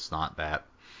Scorpion, it's not that.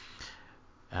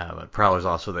 But Prowler's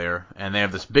also there, and they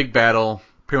have this big battle,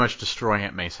 pretty much destroying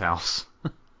Aunt May's house.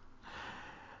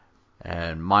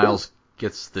 And Miles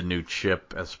gets the new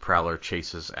chip as Prowler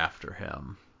chases after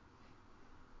him.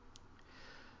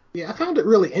 Yeah, I found it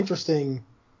really interesting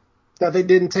that they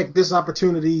didn't take this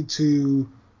opportunity to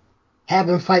have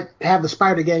the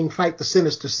Spider Gang fight the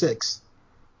Sinister Six.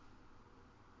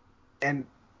 And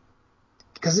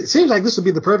because it seems like this would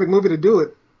be the perfect movie to do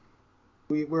it.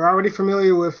 We're already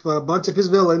familiar with a bunch of his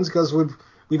villains because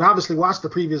we've obviously watched the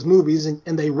previous movies and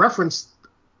they referenced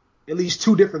at least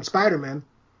two different Spider-Men.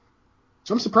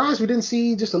 So I'm surprised we didn't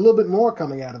see just a little bit more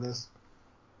coming out of this.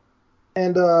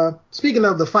 And speaking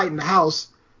of the fight in the house,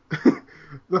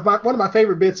 one of my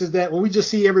favorite bits is that when we just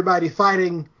see everybody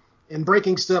fighting and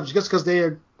breaking stuff just because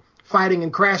they're fighting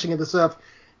and crashing into stuff,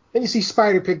 then you see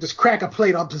Spider-Pig just crack a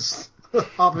plate off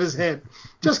of his head.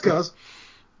 Just because.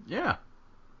 Yeah.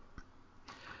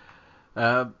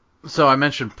 So I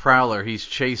mentioned Prowler. He's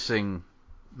chasing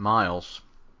Miles,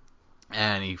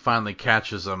 and he finally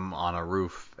catches him on a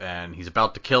roof, and he's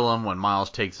about to kill him when Miles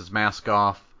takes his mask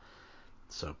off.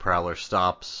 So Prowler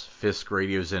stops. Fisk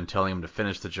radios in telling him to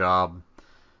finish the job.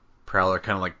 Prowler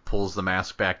kind of like pulls the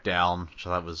mask back down, which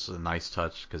I thought was a nice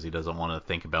touch because he doesn't want to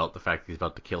think about the fact that he's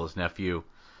about to kill his nephew.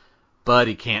 But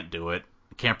he can't do it.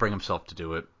 He can't bring himself to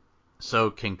do it.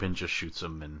 So Kingpin just shoots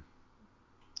him, and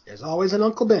there's always an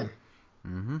Uncle Ben.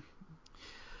 Mm-hmm.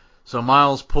 So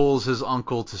Miles pulls his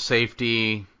uncle to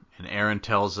safety, and Aaron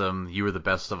tells him, "You are the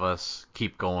best of us,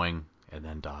 keep going," and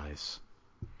then dies.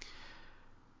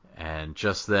 And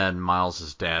just then,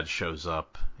 Miles' dad shows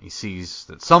up. He sees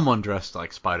that someone dressed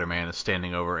like Spider-Man is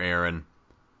standing over Aaron.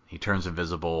 He turns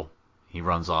invisible. He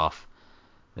runs off.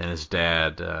 Then his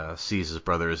dad sees his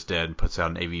brother is dead and puts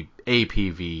out an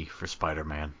APV for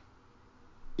Spider-Man.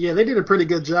 Yeah, they did a pretty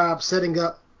good job setting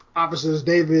up Officer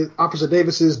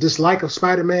Davis's dislike of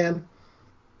Spider-Man.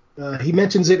 He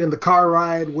mentions it in the car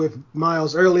ride with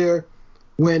Miles earlier.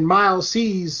 When Miles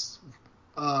sees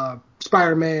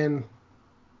Spider-Man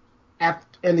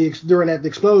during that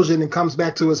explosion and comes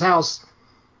back to his house,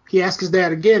 he asks his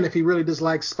dad again if he really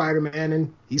dislikes Spider-Man,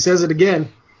 and he says it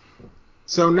again.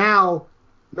 So now,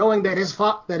 knowing that his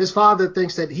father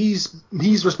thinks that he's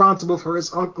responsible for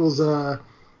his uncle's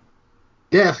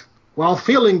death, while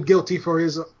feeling guilty for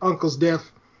his uncle's death,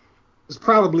 is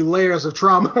probably layers of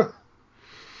trauma.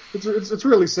 It's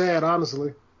really sad,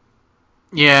 honestly.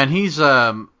 Yeah, and he's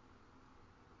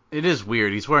it is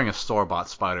weird. He's wearing a store-bought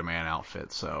Spider-Man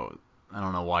outfit, so I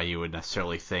don't know why you would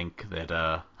necessarily think that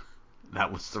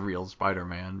that was the real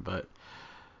Spider-Man, but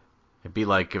it'd be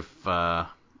like if the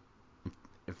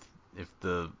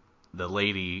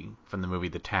lady from the movie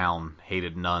The Town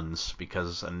hated nuns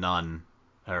because a nun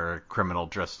or a criminal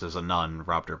dressed as a nun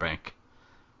robbed her bank.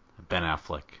 Ben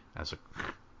Affleck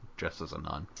dressed as a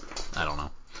nun. I don't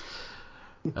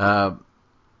know.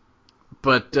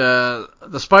 But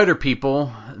the Spider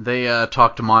people, they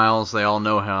talk to Miles. They all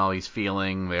know how he's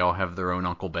feeling. They all have their own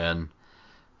Uncle Ben.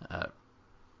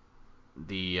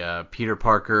 The Peter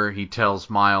Parker, he tells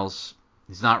Miles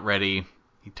he's not ready.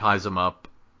 He ties him up.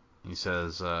 He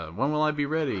says, when will I be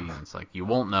ready? And it's like, you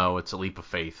won't know. It's a leap of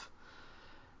faith.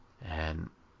 And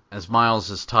as Miles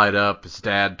is tied up, his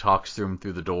dad talks through him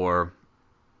through the door.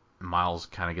 Miles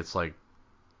kind of gets like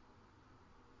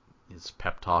his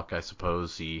pep talk, I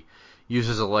suppose. He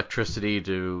uses electricity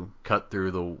to cut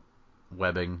through the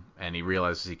webbing, and he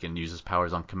realizes he can use his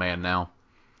powers on command now.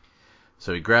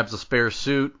 So he grabs a spare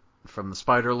suit from the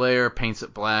spider lair, paints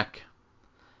it black.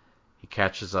 He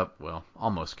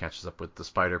almost catches up with the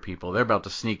Spider people. They're about to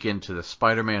sneak into the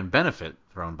Spider-Man benefit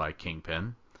thrown by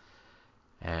Kingpin.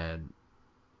 And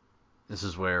this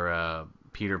is where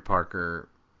Peter Parker...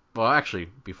 Well, actually,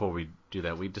 before we do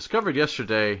that, we discovered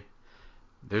yesterday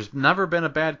there's never been a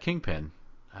bad Kingpin.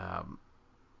 No,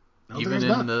 Even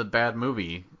in the bad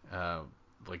movie,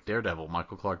 like Daredevil,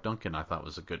 Michael Clark Duncan, I thought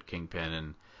was a good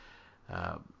Kingpin.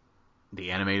 And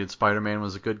the animated Spider-Man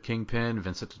was a good Kingpin.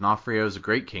 Vincent D'Onofrio is a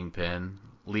great Kingpin.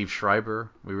 Liev Schreiber,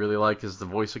 we really like, is the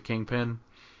voice of Kingpin.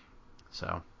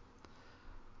 So,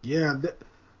 yeah,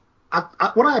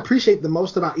 what I appreciate the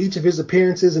most about each of his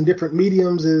appearances in different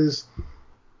mediums is,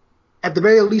 at the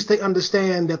very least, they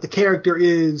understand that the character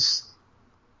is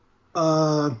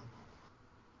a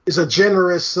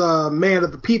generous man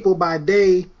of the people by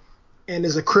day and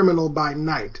is a criminal by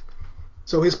night.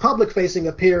 So his public-facing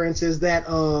appearance is that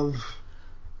of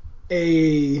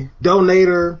a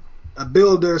donator, a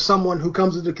builder, someone who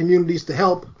comes into communities to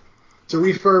help, to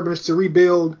refurbish, to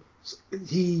rebuild.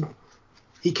 He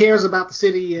cares about the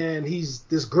city, and he's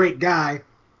this great guy,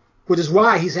 which is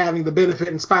why he's having the benefit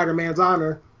in Spider-Man's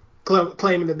honor,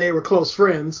 claiming that they were close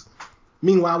friends.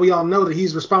 Meanwhile, we all know that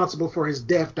he's responsible for his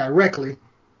death directly,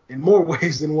 in more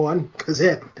ways than one, because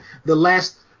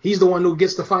he's the one who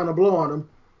gets the final blow on him.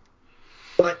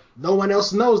 But no one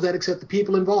else knows that except the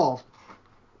people involved.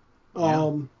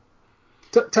 yeah.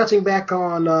 Touching back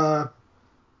on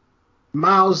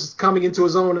Miles coming into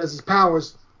his own as his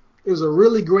powers, it was a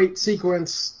really great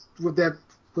sequence with the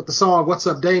song "What's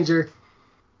Up, Danger."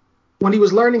 When he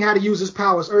was learning how to use his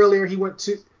powers earlier,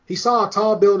 he saw a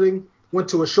tall building, went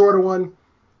to a shorter one,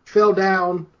 fell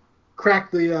down,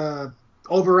 cracked the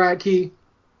override key.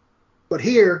 But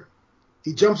here,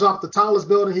 he jumps off the tallest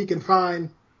building he can find,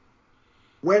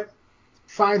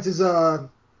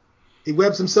 he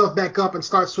webs himself back up and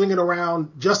starts swinging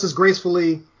around just as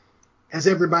gracefully as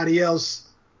everybody else,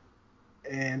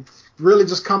 and really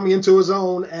just coming into his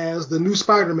own as the new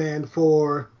Spider-Man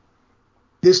for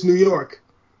this New York.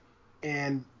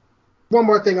 And one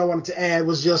more thing I wanted to add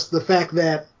was just the fact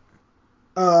that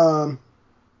I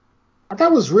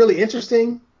thought it was really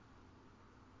interesting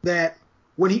that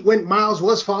when Miles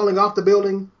was falling off the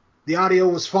building, the audio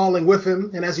was falling with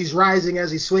him, and as he's rising, as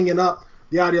he's swinging up,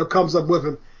 the audio comes up with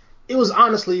him. It was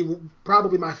honestly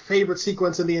probably my favorite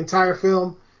sequence in the entire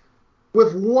film,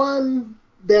 with one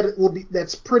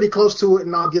that's pretty close to it,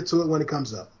 and I'll get to it when it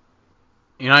comes up.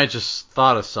 I just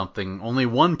thought of something. Only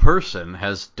one person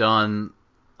has done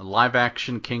a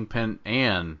live-action Kingpin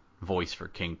and voice for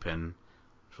Kingpin,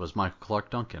 which was Michael Clark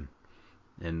Duncan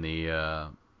in the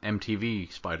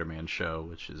MTV Spider-Man show,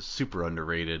 which is super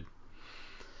underrated,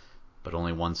 but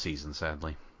only one season,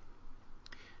 sadly.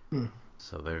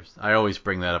 So I always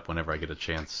bring that up whenever I get a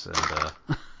chance,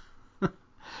 and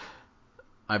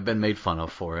I've been made fun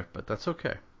of for it, but that's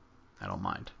okay. I don't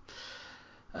mind.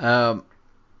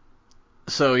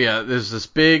 So yeah, there's this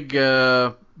big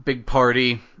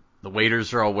party. The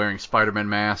waiters are all wearing Spider-Man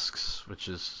masks, which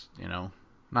is,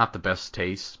 not the best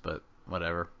taste, but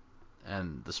whatever.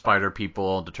 and the spider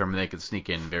people determine they can sneak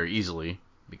in very easily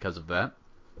because of that.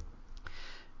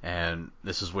 And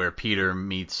this is where Peter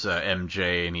meets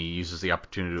MJ, and he uses the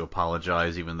opportunity to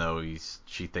apologize, even though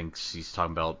she thinks he's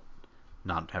talking about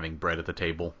not having bread at the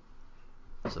table.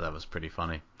 So that was pretty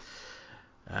funny.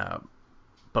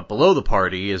 But below the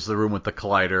party is the room with the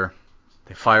collider.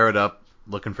 They fire it up,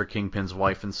 looking for Kingpin's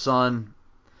wife and son.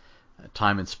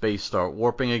 Time and space start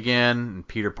warping again, and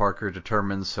Peter Parker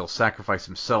determines he'll sacrifice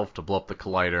himself to blow up the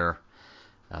collider.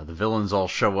 The villains all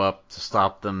show up to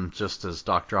stop them. Just as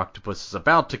Dr. Octopus is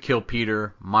about to kill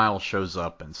Peter, Miles shows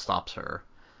up and stops her.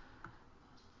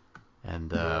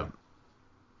 And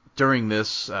during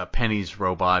this, Penny's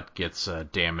robot gets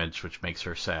damaged, which makes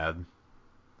her sad.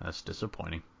 That's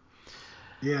disappointing.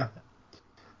 Yeah.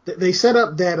 They set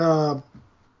up that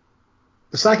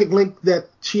the psychic link that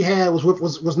she had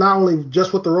was not only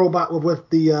just with the robot, but with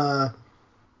the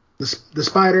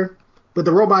spider, but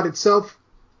the robot itself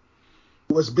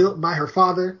was built by her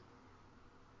father.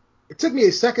 It took me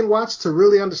a second watch to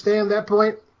really understand that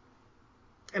point,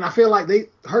 and I feel like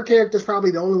her character's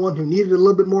probably the only one who needed a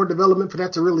little bit more development for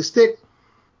that to really stick.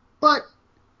 But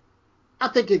I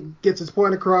think it gets its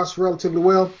point across relatively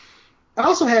well. I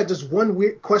also had just one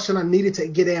weird question I needed to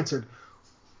get answered.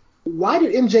 Why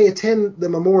did MJ attend the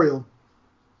memorial,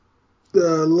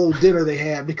 the little dinner they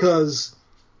had? Because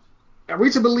are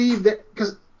we to believe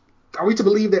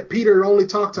that Peter only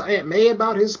talked to Aunt May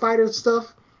about his spider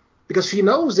stuff? Because she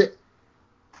knows that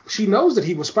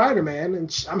he was Spider-Man,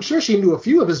 and I'm sure she knew a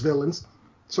few of his villains.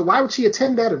 So why would she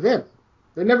attend that event?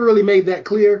 They never really made that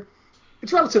clear.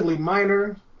 It's relatively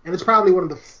minor, and it's probably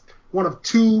one of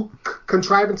two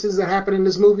contrivances that happen in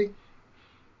this movie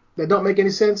that don't make any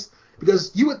sense.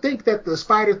 Because you would think that the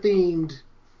spider-themed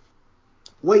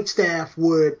waitstaff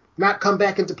would not come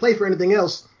back into play for anything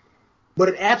else, but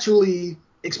it actually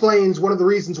explains one of the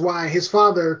reasons why his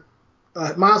father,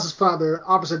 Miles' father,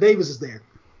 Officer Davis, is there.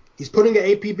 He's putting an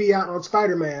APB out on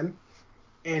Spider-Man,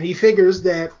 and he figures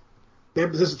that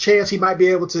there's a chance he might be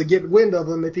able to get wind of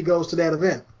him if he goes to that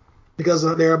event, because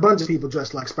there are a bunch of people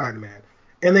dressed like Spider-Man.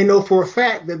 And they know for a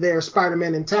fact that there are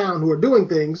Spider-Men in town who are doing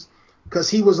things,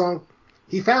 because he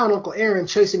found Uncle Aaron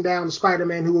chasing down the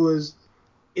Spider-Man who was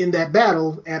in that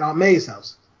battle at Aunt May's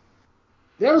house.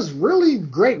 There was really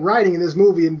great writing in this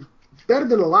movie, and better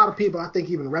than a lot of people I think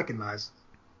even recognize.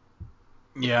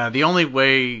 Yeah, the only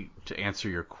way to answer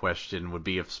your question would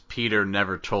be if Peter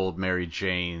never told Mary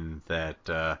Jane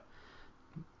that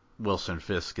Wilson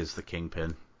Fisk is the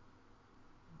Kingpin.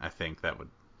 I think that would...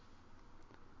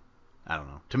 I don't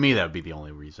know. To me, that would be the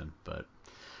only reason. But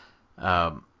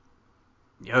the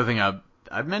other thing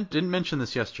didn't mention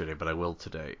this yesterday, but I will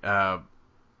today. I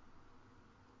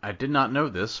did not know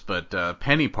this, but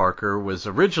Penny Parker was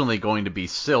originally going to be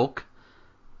Silk,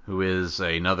 who is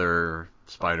another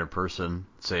spider person.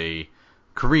 It's a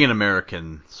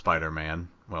Korean-American Spider-Man.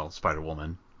 Well,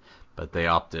 Spider-Woman. But they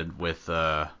opted with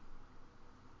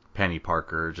Penny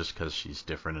Parker just because she's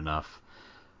different enough.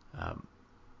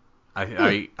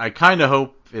 I kind of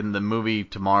hope in the movie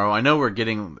tomorrow. I know we're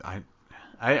getting...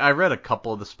 I read a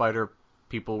couple of the Spider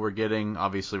people we're getting.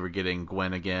 Obviously, we're getting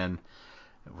Gwen again.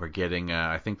 We're getting...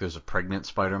 I think there's a pregnant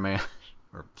Spider-Man.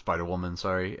 Or Spider-Woman,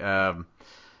 sorry.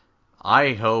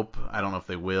 I hope... I don't know if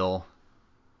they will.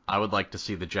 I would like to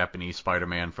see the Japanese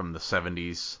Spider-Man from the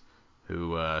 70s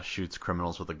who shoots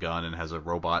criminals with a gun and has a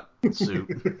robot suit.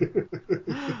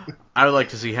 I would like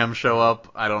to see him show up.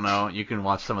 I don't know. You can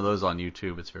watch some of those on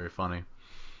YouTube. It's very funny.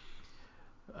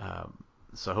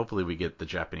 So hopefully we get the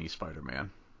Japanese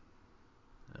Spider-Man.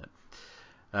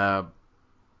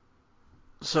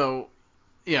 So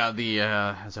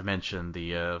yeah, as I mentioned,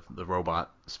 the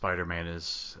robot Spider-Man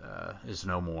is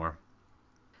no more.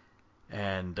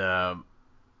 And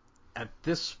at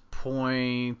this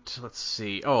point, let's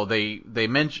see. Oh, they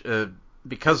mention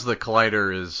because the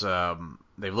collider is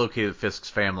they've located Fisk's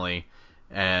family,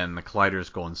 and the collider is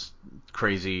going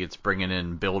crazy. It's bringing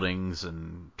in buildings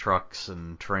and trucks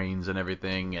and trains and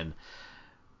everything. And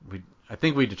I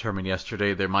think we determined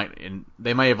yesterday they might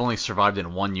have only survived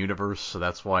in one universe, so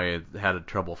that's why it had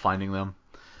trouble finding them.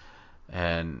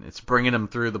 And it's bringing them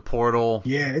through the portal.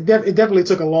 Yeah, it definitely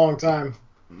took a long time.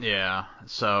 Yeah,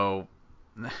 so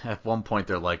at one point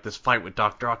they're like, this fight with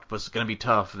Dr. Octopus is going to be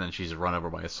tough, and then she's run over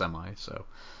by a semi, so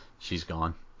she's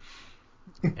gone.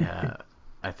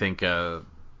 I think,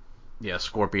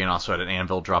 Scorpion also had an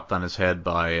anvil dropped on his head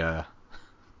by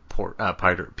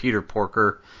Peter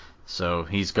Porker, so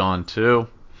he's gone too.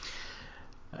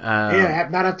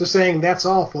 Not after saying that's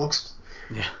all, folks.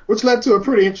 Yeah. Which led to a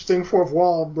pretty interesting fourth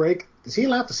wall break. Is he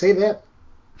allowed to say that?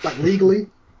 Like legally?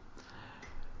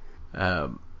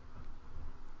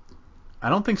 I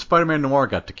don't think Spider-Man Noir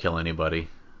got to kill anybody.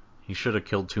 He should have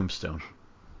killed Tombstone.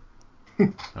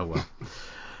 Oh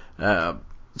well.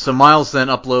 So Miles then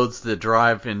uploads the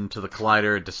drive into the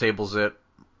collider, disables it.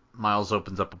 Miles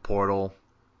opens up a portal.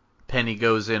 Penny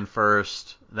goes in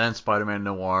first, then Spider-Man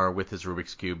Noir with his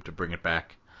Rubik's Cube to bring it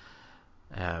back.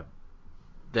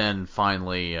 Then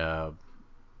finally,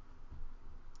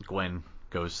 Gwen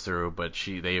goes through, but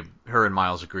her and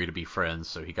Miles agree to be friends,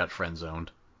 so he got friend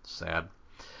zoned. Sad.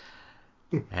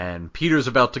 And Peter's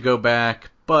about to go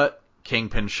back, but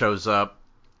Kingpin shows up.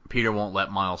 Peter won't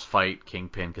let Miles fight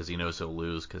Kingpin because he knows he'll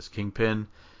lose, because Kingpin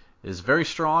is very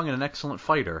strong and an excellent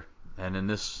fighter. And in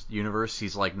this universe,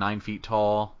 he's like 9 feet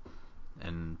tall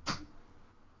and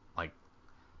like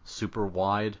super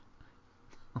wide.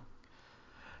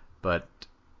 But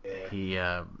he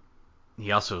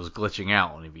also is glitching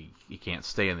out, and he can't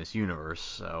stay in this universe.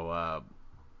 So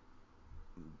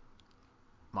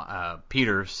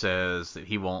Peter says that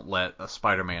he won't let a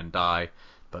Spider-Man die,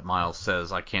 but Miles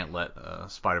says, I can't let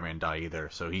Spider-Man die either,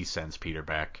 so he sends Peter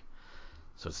back.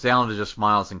 So it's down to just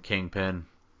Miles and Kingpin.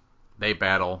 They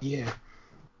battle. Yeah.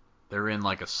 They're in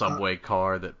like a subway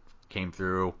car that came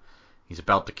through. He's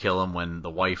about to kill him when the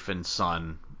wife and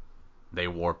son, they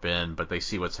warp in, but they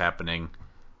see what's happening,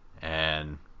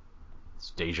 and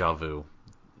it's deja vu.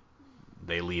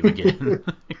 They leave again.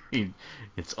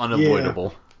 It's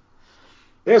unavoidable.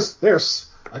 Yeah. There's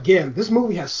again, this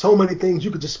movie has so many things you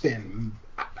could just spend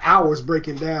hours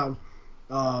breaking down.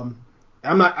 I'm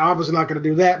obviously not going to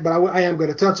do that, but I am going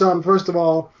to touch on, first of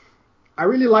all, I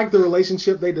really like the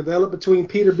relationship they developed between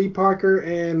Peter B. Parker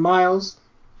and Miles,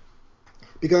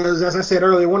 because as I said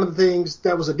earlier, one of the things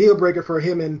that was a deal breaker for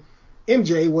him and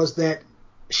MJ was that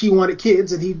she wanted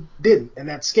kids and he didn't, and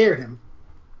that scared him.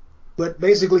 But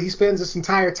basically, he spends this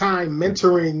entire time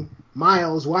mentoring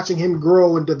Miles, watching him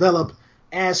grow and develop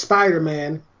as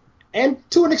Spider-Man,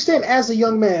 and to an extent as a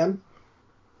young man,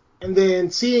 and then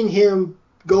seeing him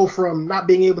go from not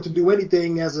being able to do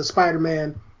anything as a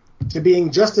Spider-Man to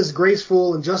being just as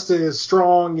graceful and just as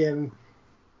strong and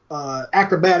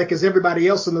acrobatic as everybody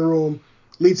else in the room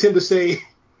leads him to say,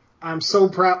 I'm so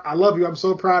proud, I love you, I'm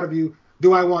so proud of you,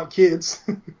 do I want kids?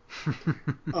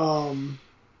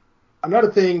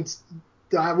 Another thing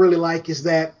that I really like is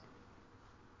that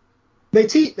they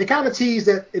kind of tease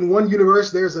that in one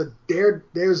universe there's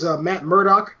a Matt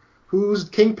Murdock who's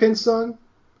Kingpin's son,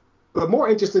 but more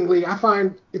interestingly, I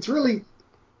find it's really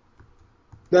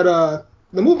that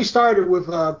the movie started with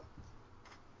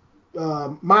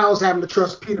Miles having to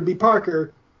trust Peter B.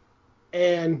 Parker,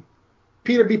 and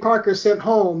Peter B. Parker sent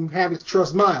home having to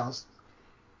trust Miles.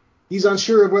 He's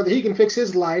unsure of whether he can fix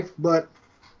his life, but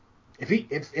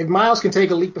if Miles can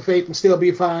take a leap of faith and still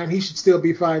be fine, he should still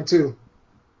be fine too.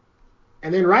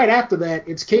 And then right after that,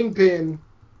 it's Kingpin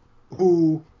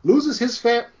who loses his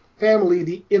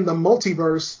family in the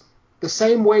multiverse the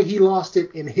same way he lost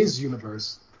it in his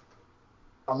universe.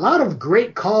 A lot of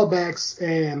great callbacks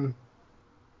and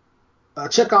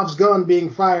Chekhov's gun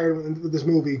being fired with this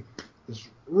movie is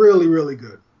really, really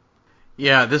good.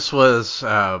 Yeah, this was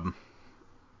the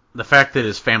fact that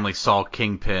his family saw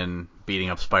Kingpin beating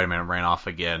up Spider-Man and ran off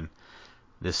again.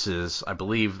 This is, I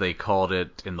believe they called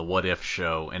it in the What If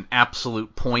show, an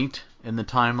absolute point in the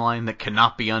timeline that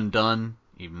cannot be undone,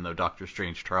 even though Doctor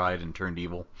Strange tried and turned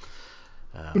evil.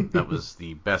 That was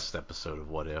the best episode of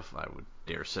What If, I would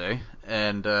dare say.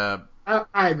 And I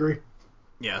agree.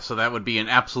 Yeah, so that would be an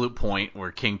absolute point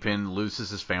where Kingpin loses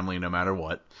his family no matter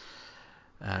what.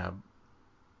 What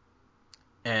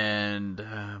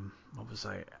was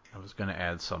I? I was going to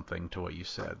add something to what you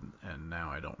said, and now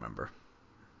I don't remember.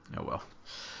 Oh well.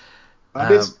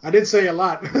 I did say a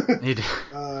lot. You did.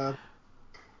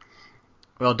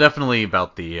 Well, definitely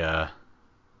about the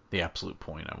absolute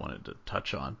point I wanted to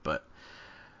touch on, but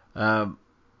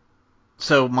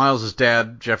so Miles'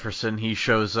 dad, Jefferson, he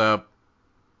shows up.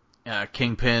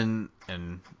 Kingpin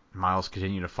and Miles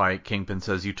continue to fight. Kingpin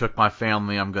says, "You took my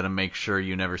family. I'm going to make sure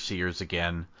you never see yours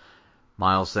again."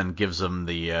 Miles then gives him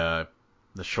the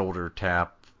shoulder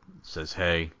tap, says,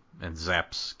 "Hey," and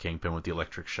zaps Kingpin with the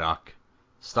electric shock.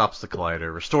 Stops the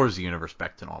collider, restores the universe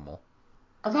back to normal.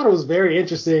 I thought it was very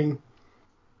interesting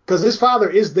because his father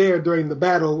is there during the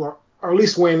battle, or at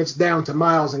least when it's down to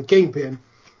Miles and Kingpin.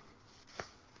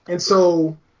 And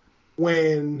so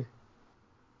when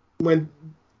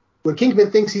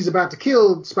Kingpin thinks he's about to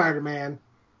kill Spider-Man,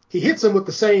 he hits him with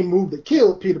the same move that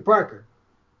killed Peter Parker.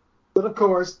 But of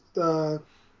course,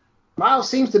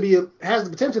 Miles has the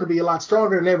potential to be a lot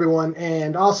stronger than everyone,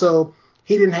 and also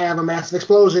he didn't have a massive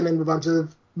explosion and a bunch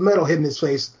of metal hitting his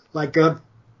face like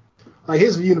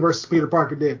his universe Peter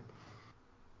Parker did.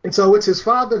 And so it's his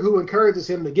father who encourages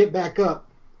him to get back up,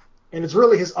 and it's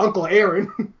really his uncle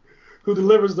Aaron who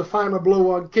delivers the final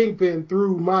blow on Kingpin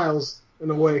through Miles in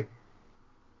a way.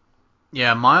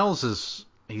 Yeah, Miles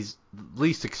he's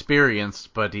least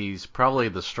experienced, but he's probably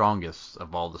the strongest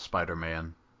of all the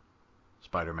Spider-Man,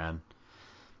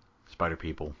 Spider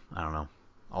people. I don't know.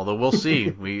 Although we'll see.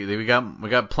 we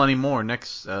got plenty more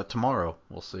next tomorrow.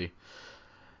 We'll see.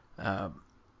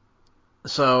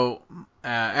 So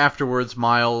afterwards,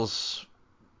 Miles,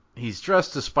 he's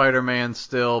dressed as Spider-Man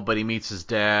still, but he meets his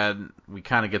dad. We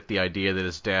kind of get the idea that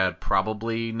his dad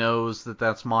probably knows that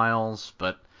that's Miles,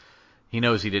 but he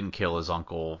knows he didn't kill his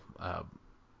uncle. I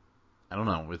don't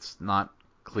know. It's not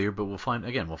clear, but we'll find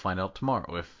out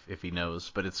tomorrow if he knows.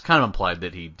 But it's kind of implied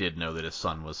that he did know that his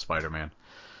son was Spider-Man.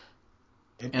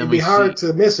 It'd be hard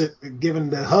to miss it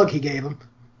given the hug he gave him.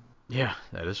 Yeah,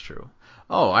 that is true.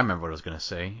 Oh, I remember what I was going to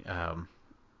say.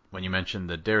 When you mentioned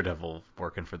the Daredevil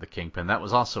working for the Kingpin, that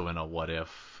was also in a what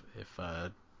if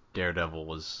Daredevil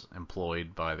was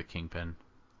employed by the Kingpin.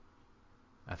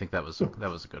 I think that was a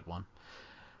good one.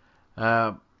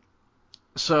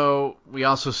 So we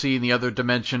also see in the other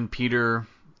dimension, Peter,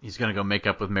 he's going to go make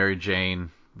up with Mary Jane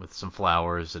with some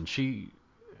flowers, and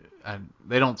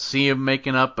they don't see him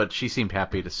making up, but she seemed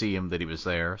happy to see him, that he was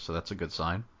there, so that's a good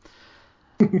sign.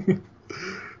 Given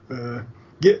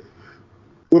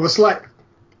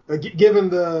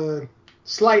the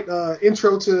slight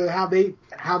intro to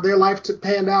how their life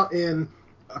panned out in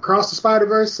Across the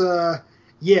Spider-Verse,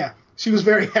 yeah, she was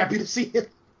very happy to see it.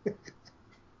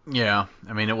 Yeah,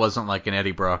 I mean, it wasn't like an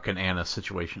Eddie Brock and Anna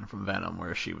situation from Venom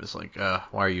where she was like,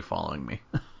 why are you following me?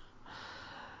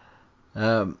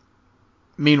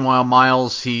 Meanwhile,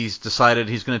 Miles, he's decided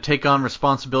he's going to take on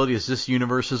responsibility as this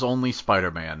universe's only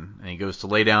Spider-Man. And he goes to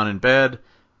lay down in bed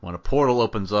when a portal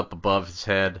opens up above his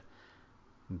head.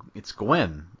 It's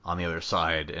Gwen on the other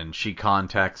side, and she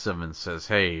contacts him and says,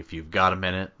 hey, if you've got a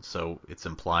minute. So it's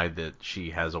implied that she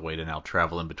has a way to now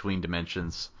travel in between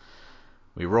dimensions.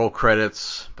 We roll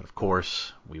credits, but of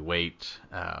course we wait,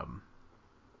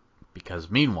 because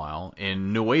meanwhile,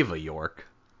 in Nueva York,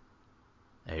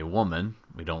 a woman,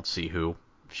 we don't see who,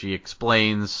 she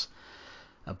explains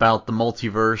about the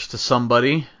multiverse to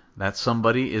somebody. That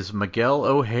somebody is Miguel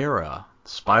O'Hara,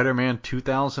 Spider-Man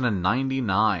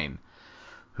 2099,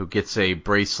 who gets a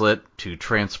bracelet to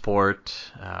transport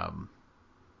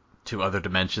to other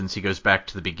dimensions. He goes back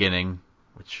to the beginning,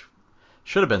 which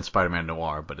should have been Spider-Man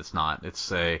Noir, but it's not.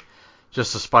 It's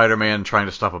just a Spider-Man trying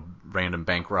to stop a random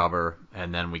bank robber,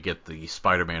 and then we get the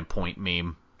Spider-Man point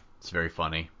meme. It's very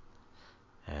funny.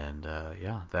 And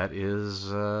yeah, that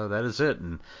is it.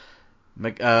 And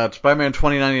Spider-Man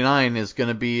 2099 is going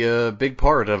to be a big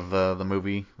part of the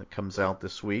movie that comes out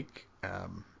this week.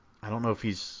 I don't know if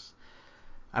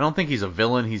I don't think he's a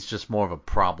villain. He's just more of a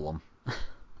problem.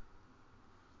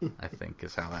 I think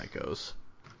is how that goes.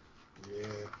 Yeah.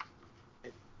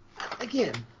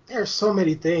 Again, there are so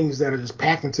many things that are just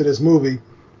packed into this movie.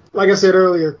 Like I said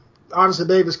earlier, Arthur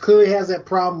Davis clearly has that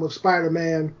problem with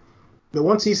Spider-Man. But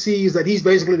once he sees that he's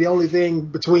basically the only thing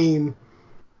between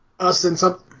us and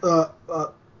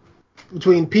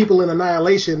between people and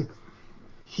annihilation,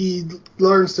 he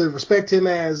learns to respect him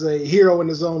as a hero in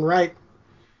his own right.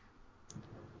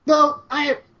 Though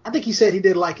I think he said he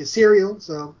did like his cereal,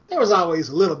 so there was always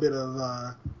a little bit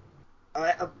of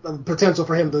potential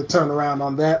for him to turn around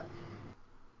on that.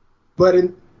 But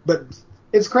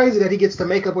it's crazy that he gets to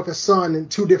make up with his son in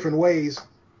two different ways,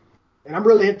 and I'm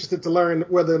really interested to learn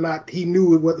whether or not he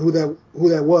knew who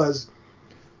that was.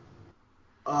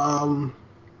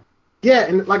 Yeah,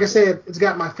 and like I said, it's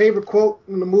got my favorite quote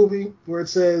in the movie where it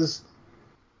says,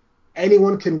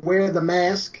 "Anyone can wear the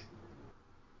mask.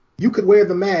 You could wear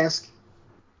the mask.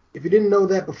 If you didn't know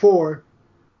that before,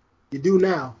 you do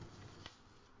now.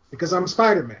 Because I'm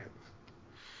Spider-Man.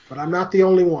 But I'm not the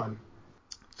only one."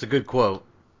 It's a good quote.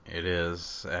 It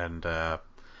is. And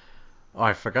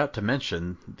I forgot to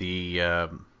mention the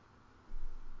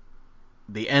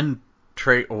end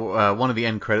one of the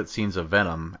end credit scenes of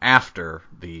Venom after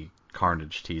the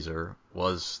Carnage teaser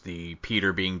was the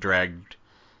Peter being dragged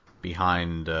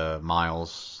behind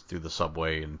Miles through the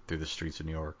subway and through the streets of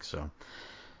New York. So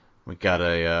we got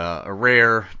a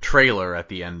rare trailer at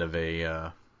the end of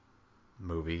a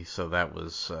movie. So that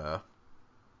was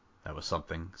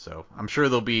something. So I'm sure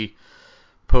there'll be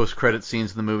post-credit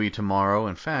scenes in the movie tomorrow.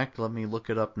 In fact, let me look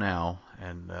it up now,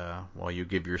 and while you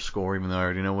give your score, even though I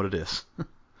already know what it is.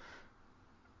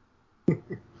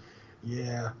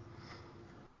 Yeah.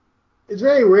 It's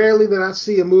very rarely that I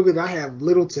see a movie that I have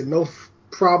little to no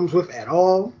problems with at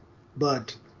all,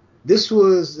 but this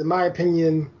was, in my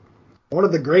opinion, one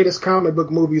of the greatest comic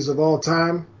book movies of all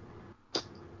time.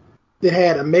 It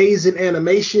had amazing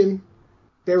animation.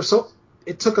 There was so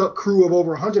it took a crew of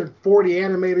over 140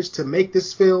 animators to make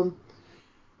this film.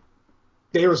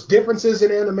 There was differences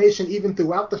in animation even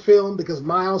throughout the film because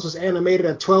Miles was animated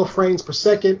at 12 frames per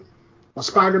second, while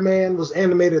Spider-Man was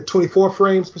animated at 24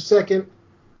 frames per second.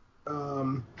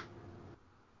 And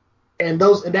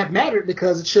that mattered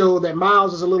because it showed that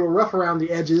Miles is a little rough around the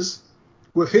edges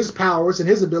with his powers and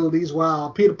his abilities,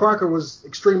 while Peter Parker was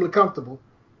extremely comfortable.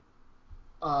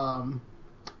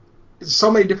 So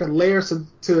many different layers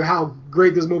to how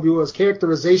great this movie was.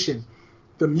 Characterization,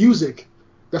 the music,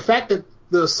 the fact that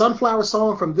the Sunflower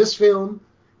song from this film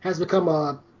has become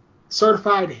a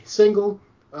certified single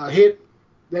hit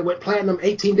that went platinum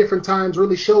 18 different times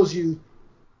really shows you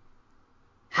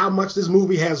how much this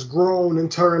movie has grown in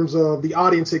terms of the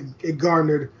audience it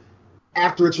garnered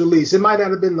after its release. It might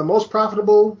not have been the most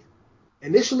profitable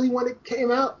initially when it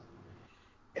came out,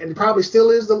 and it probably still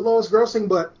is the lowest grossing,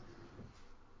 but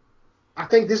I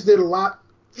think this did a lot.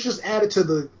 This just added to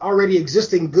the already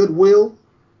existing goodwill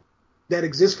that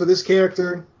exists for this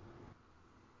character.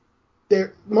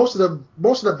 Most of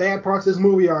the bad parts of this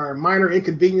movie are minor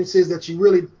inconveniences that you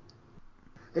really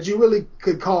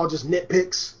could call just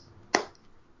nitpicks.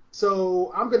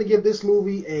 So I'm going to give this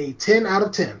movie a 10 out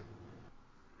of 10.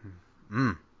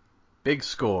 Big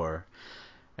score.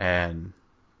 And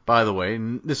by the way,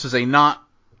 this is not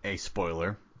a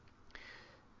spoiler.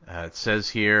 It says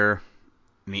here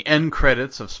in the end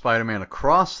credits of Spider-Man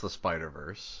Across the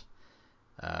Spider-Verse,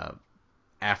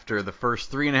 after the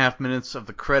first 3.5 minutes of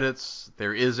the credits,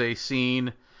 there is a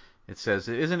scene. It says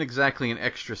it isn't exactly an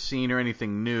extra scene or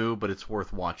anything new, but it's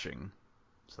worth watching.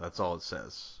 So that's all it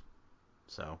says.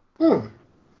 So,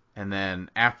 and then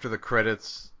after the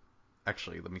credits,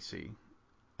 actually, let me see.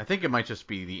 I think it might just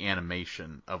be the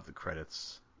animation of the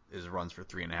credits runs for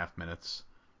 3.5 minutes,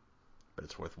 but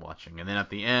it's worth watching. And then at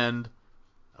the end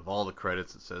of all the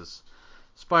credits, it says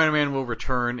Spider-Man will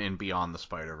return in Beyond the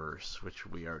Spider-Verse, which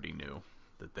we already knew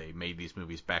that they made these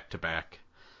movies back to back.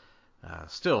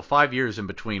 Still, 5 years in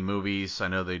between movies. I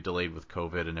know they delayed with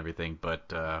COVID and everything, but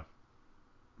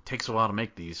it takes a while to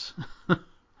make these.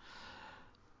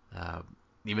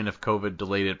 Even if COVID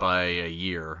delayed it by a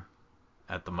year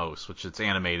at the most, which it's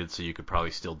animated, so you could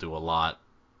probably still do a lot,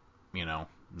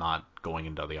 not going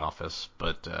into the office.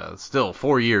 But still,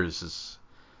 4 years is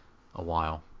a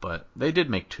while. But they did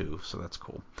make 2, so that's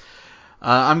cool.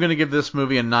 I'm going to give this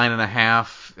movie a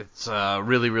 9.5. It's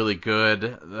really, really good.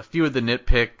 A few of the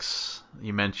nitpicks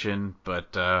you mentioned,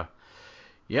 but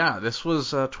yeah, this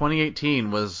was 2018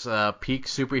 was peak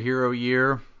superhero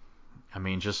year. I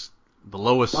mean, just the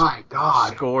lowest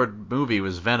scored movie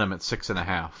was Venom at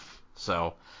 6.5.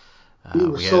 So we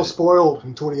were so spoiled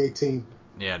in 2018.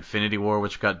 Yeah, Infinity War,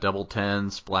 which got double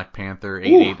tens. Black Panther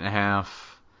 8.5.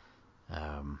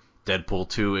 Deadpool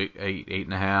 2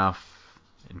 8.5.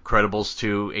 Incredibles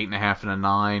 2 8.5 and a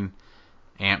 9.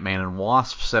 Ant-Man and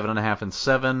Wasp 7.5 and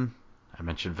 7. I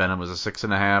mentioned Venom was a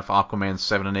 6.5. Aquaman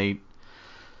 7 and 8.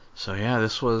 So yeah,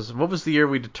 this was, what was the year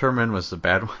we determined was the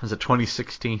bad one? Was it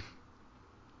 2016?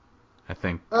 I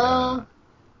think. No,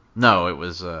 it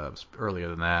was earlier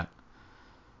than that.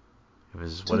 It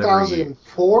was whatever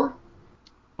 2004?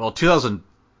 Well, 2000.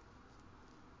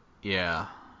 Yeah.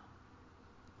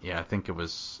 Yeah, I think it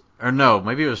was. Or no,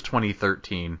 maybe it was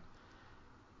 2013.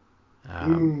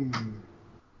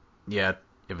 Yeah,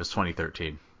 it was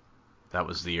 2013. That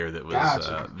was the year that was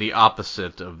the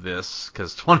opposite of this,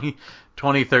 because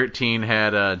 2013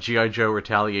 had G.I. Joe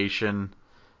Retaliation,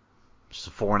 which is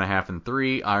a 4.5 and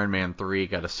 3. Iron Man 3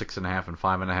 got a 6.5 and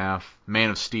 5.5.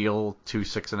 Man of Steel 2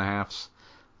 6.5s.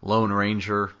 Lone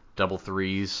Ranger double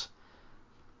 3s.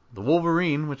 The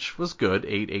Wolverine, which was good,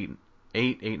 8.5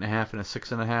 and a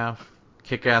 6.5.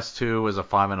 Kick-Ass 2 was a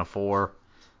 5 and a 4.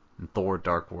 And Thor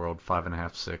Dark World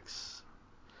 5.5 6.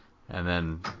 And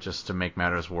then, just to make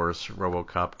matters worse,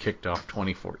 RoboCop kicked off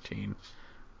 2014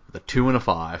 with a 2 and a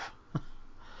 5.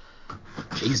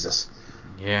 Jesus.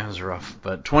 Yeah, it was rough.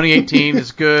 But 2018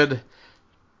 is good.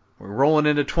 We're rolling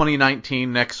into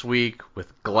 2019 next week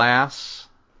with Glass.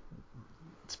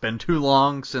 It's been too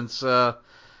long since, gosh,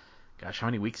 how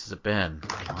many weeks has it been?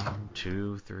 1,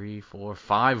 2, 3, 4,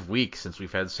 5 weeks since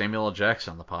we've had Samuel L.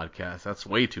 Jackson on the podcast. That's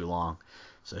way too long.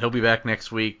 So he'll be back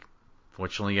next week.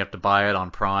 Fortunately, you have to buy it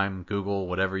on Prime, Google,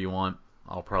 whatever you want.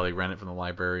 I'll probably rent it from the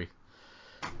library.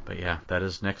 But yeah, that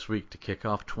is next week to kick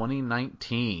off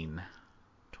 2019.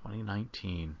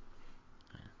 2019.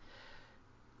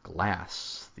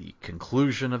 Glass, the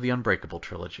conclusion of the Unbreakable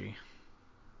trilogy.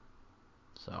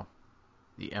 So,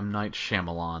 the M. Night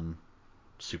Shyamalan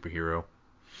superhero.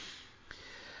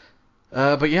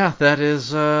 But yeah, that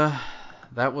is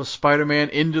that was Spider-Man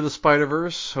Into the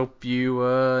Spider-Verse. Hope you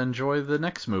enjoy the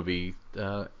next movie,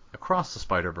 Across the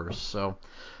Spider-Verse. So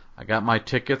I got my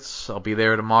tickets. I'll be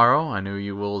there tomorrow. I know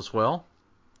you will as well.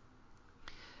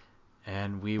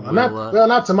 And we will...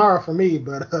 not tomorrow for me,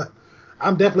 but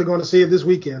I'm definitely going to see it this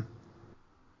weekend.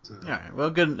 So. All right.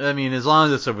 Well, good. I mean, as long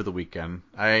as it's over the weekend.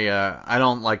 I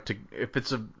don't like to... If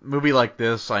it's a movie like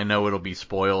this, I know it'll be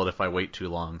spoiled if I wait too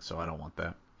long, so I don't want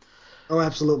that. Oh,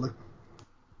 absolutely.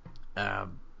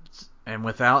 And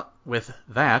with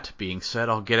that being said,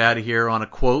 I'll get out of here on a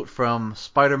quote from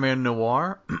Spider-Man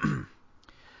Noir.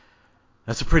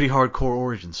 That's a pretty hardcore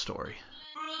origin story.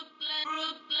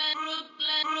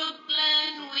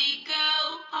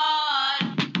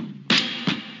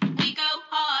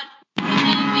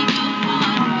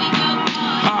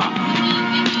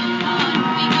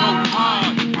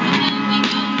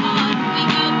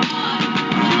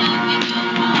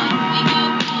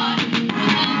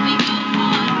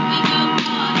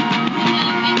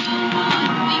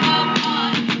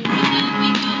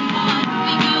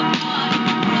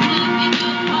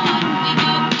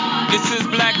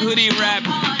 Hoodie rap.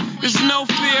 There's no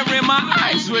fear in my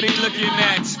eyes. What he looking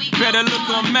at? Better look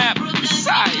on map.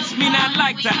 Besides, me not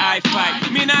like the eye fight.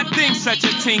 Me not think such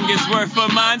a thing is worth a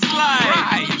man's life.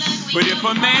 Right. But if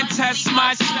a man tests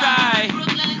my style,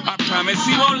 I promise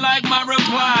he won't like my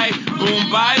reply.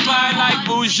 Boom, bye bye like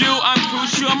Boujou. I'm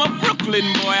crucial. I'm a Brooklyn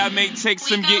boy. I may take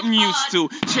some getting used to.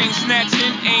 Chain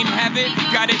snatching, ain't have it.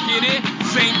 Gotta get it.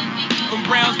 Same from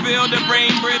Brownsville to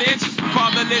Brain British.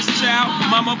 Fatherless child,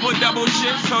 mama put double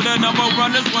shifts, so the number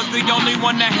runners was the only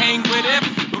one to hang with it.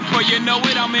 Before you know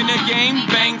it, I'm in the game,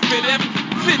 bang fit it.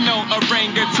 Fit no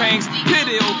orangutans, pit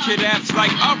ill kid apps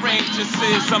like oranges.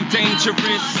 I'm dangerous.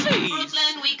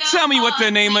 Jeez. Tell me what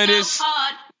the name of this.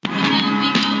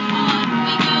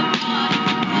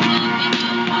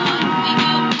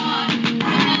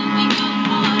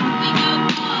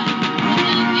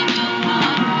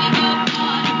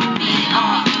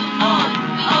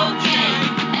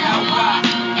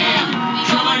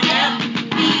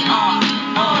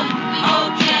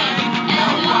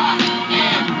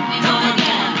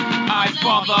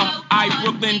 I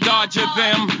Brooklyn Dodger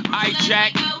them. I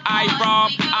jack, I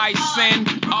rob, I sin.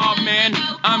 Oh man,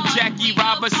 I'm Jackie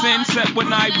Robinson. Except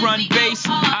when I run base,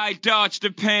 I dodge the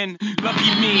pen.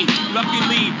 Lucky me,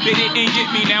 luckily they didn't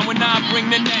get me. Now when I bring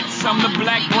the nets, I'm the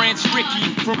Black Branch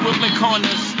Ricky from Brooklyn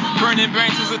Corners. Burning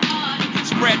branches of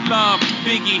spread love,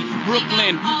 Biggie,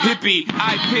 Brooklyn, hippie,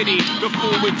 I pity the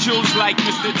fool with jewels like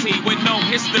Mr. T. With no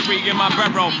history in my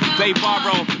barrel, they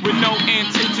borrow with no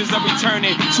intentions of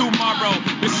returning tomorrow.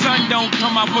 The sun don't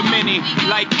come out for many,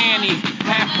 like Annie,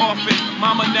 half orphan.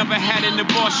 Mama never had an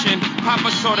abortion,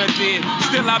 Papa sorta did.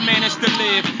 Still I managed to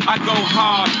live. I go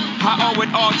hard, I owe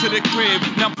it all to the crib.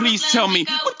 Now please tell me,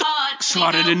 what the f***'s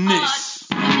harder than this?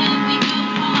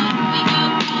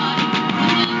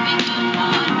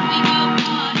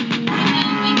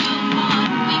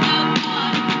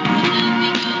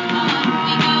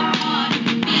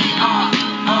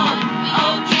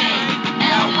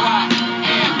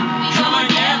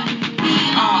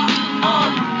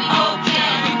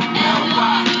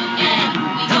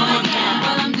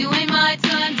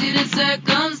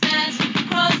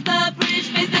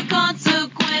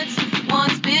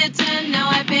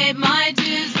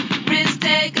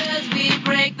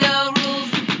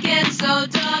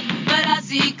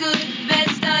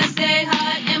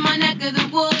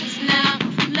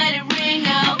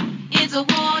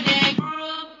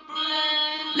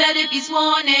 Let it be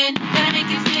sworn in, gotta make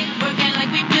it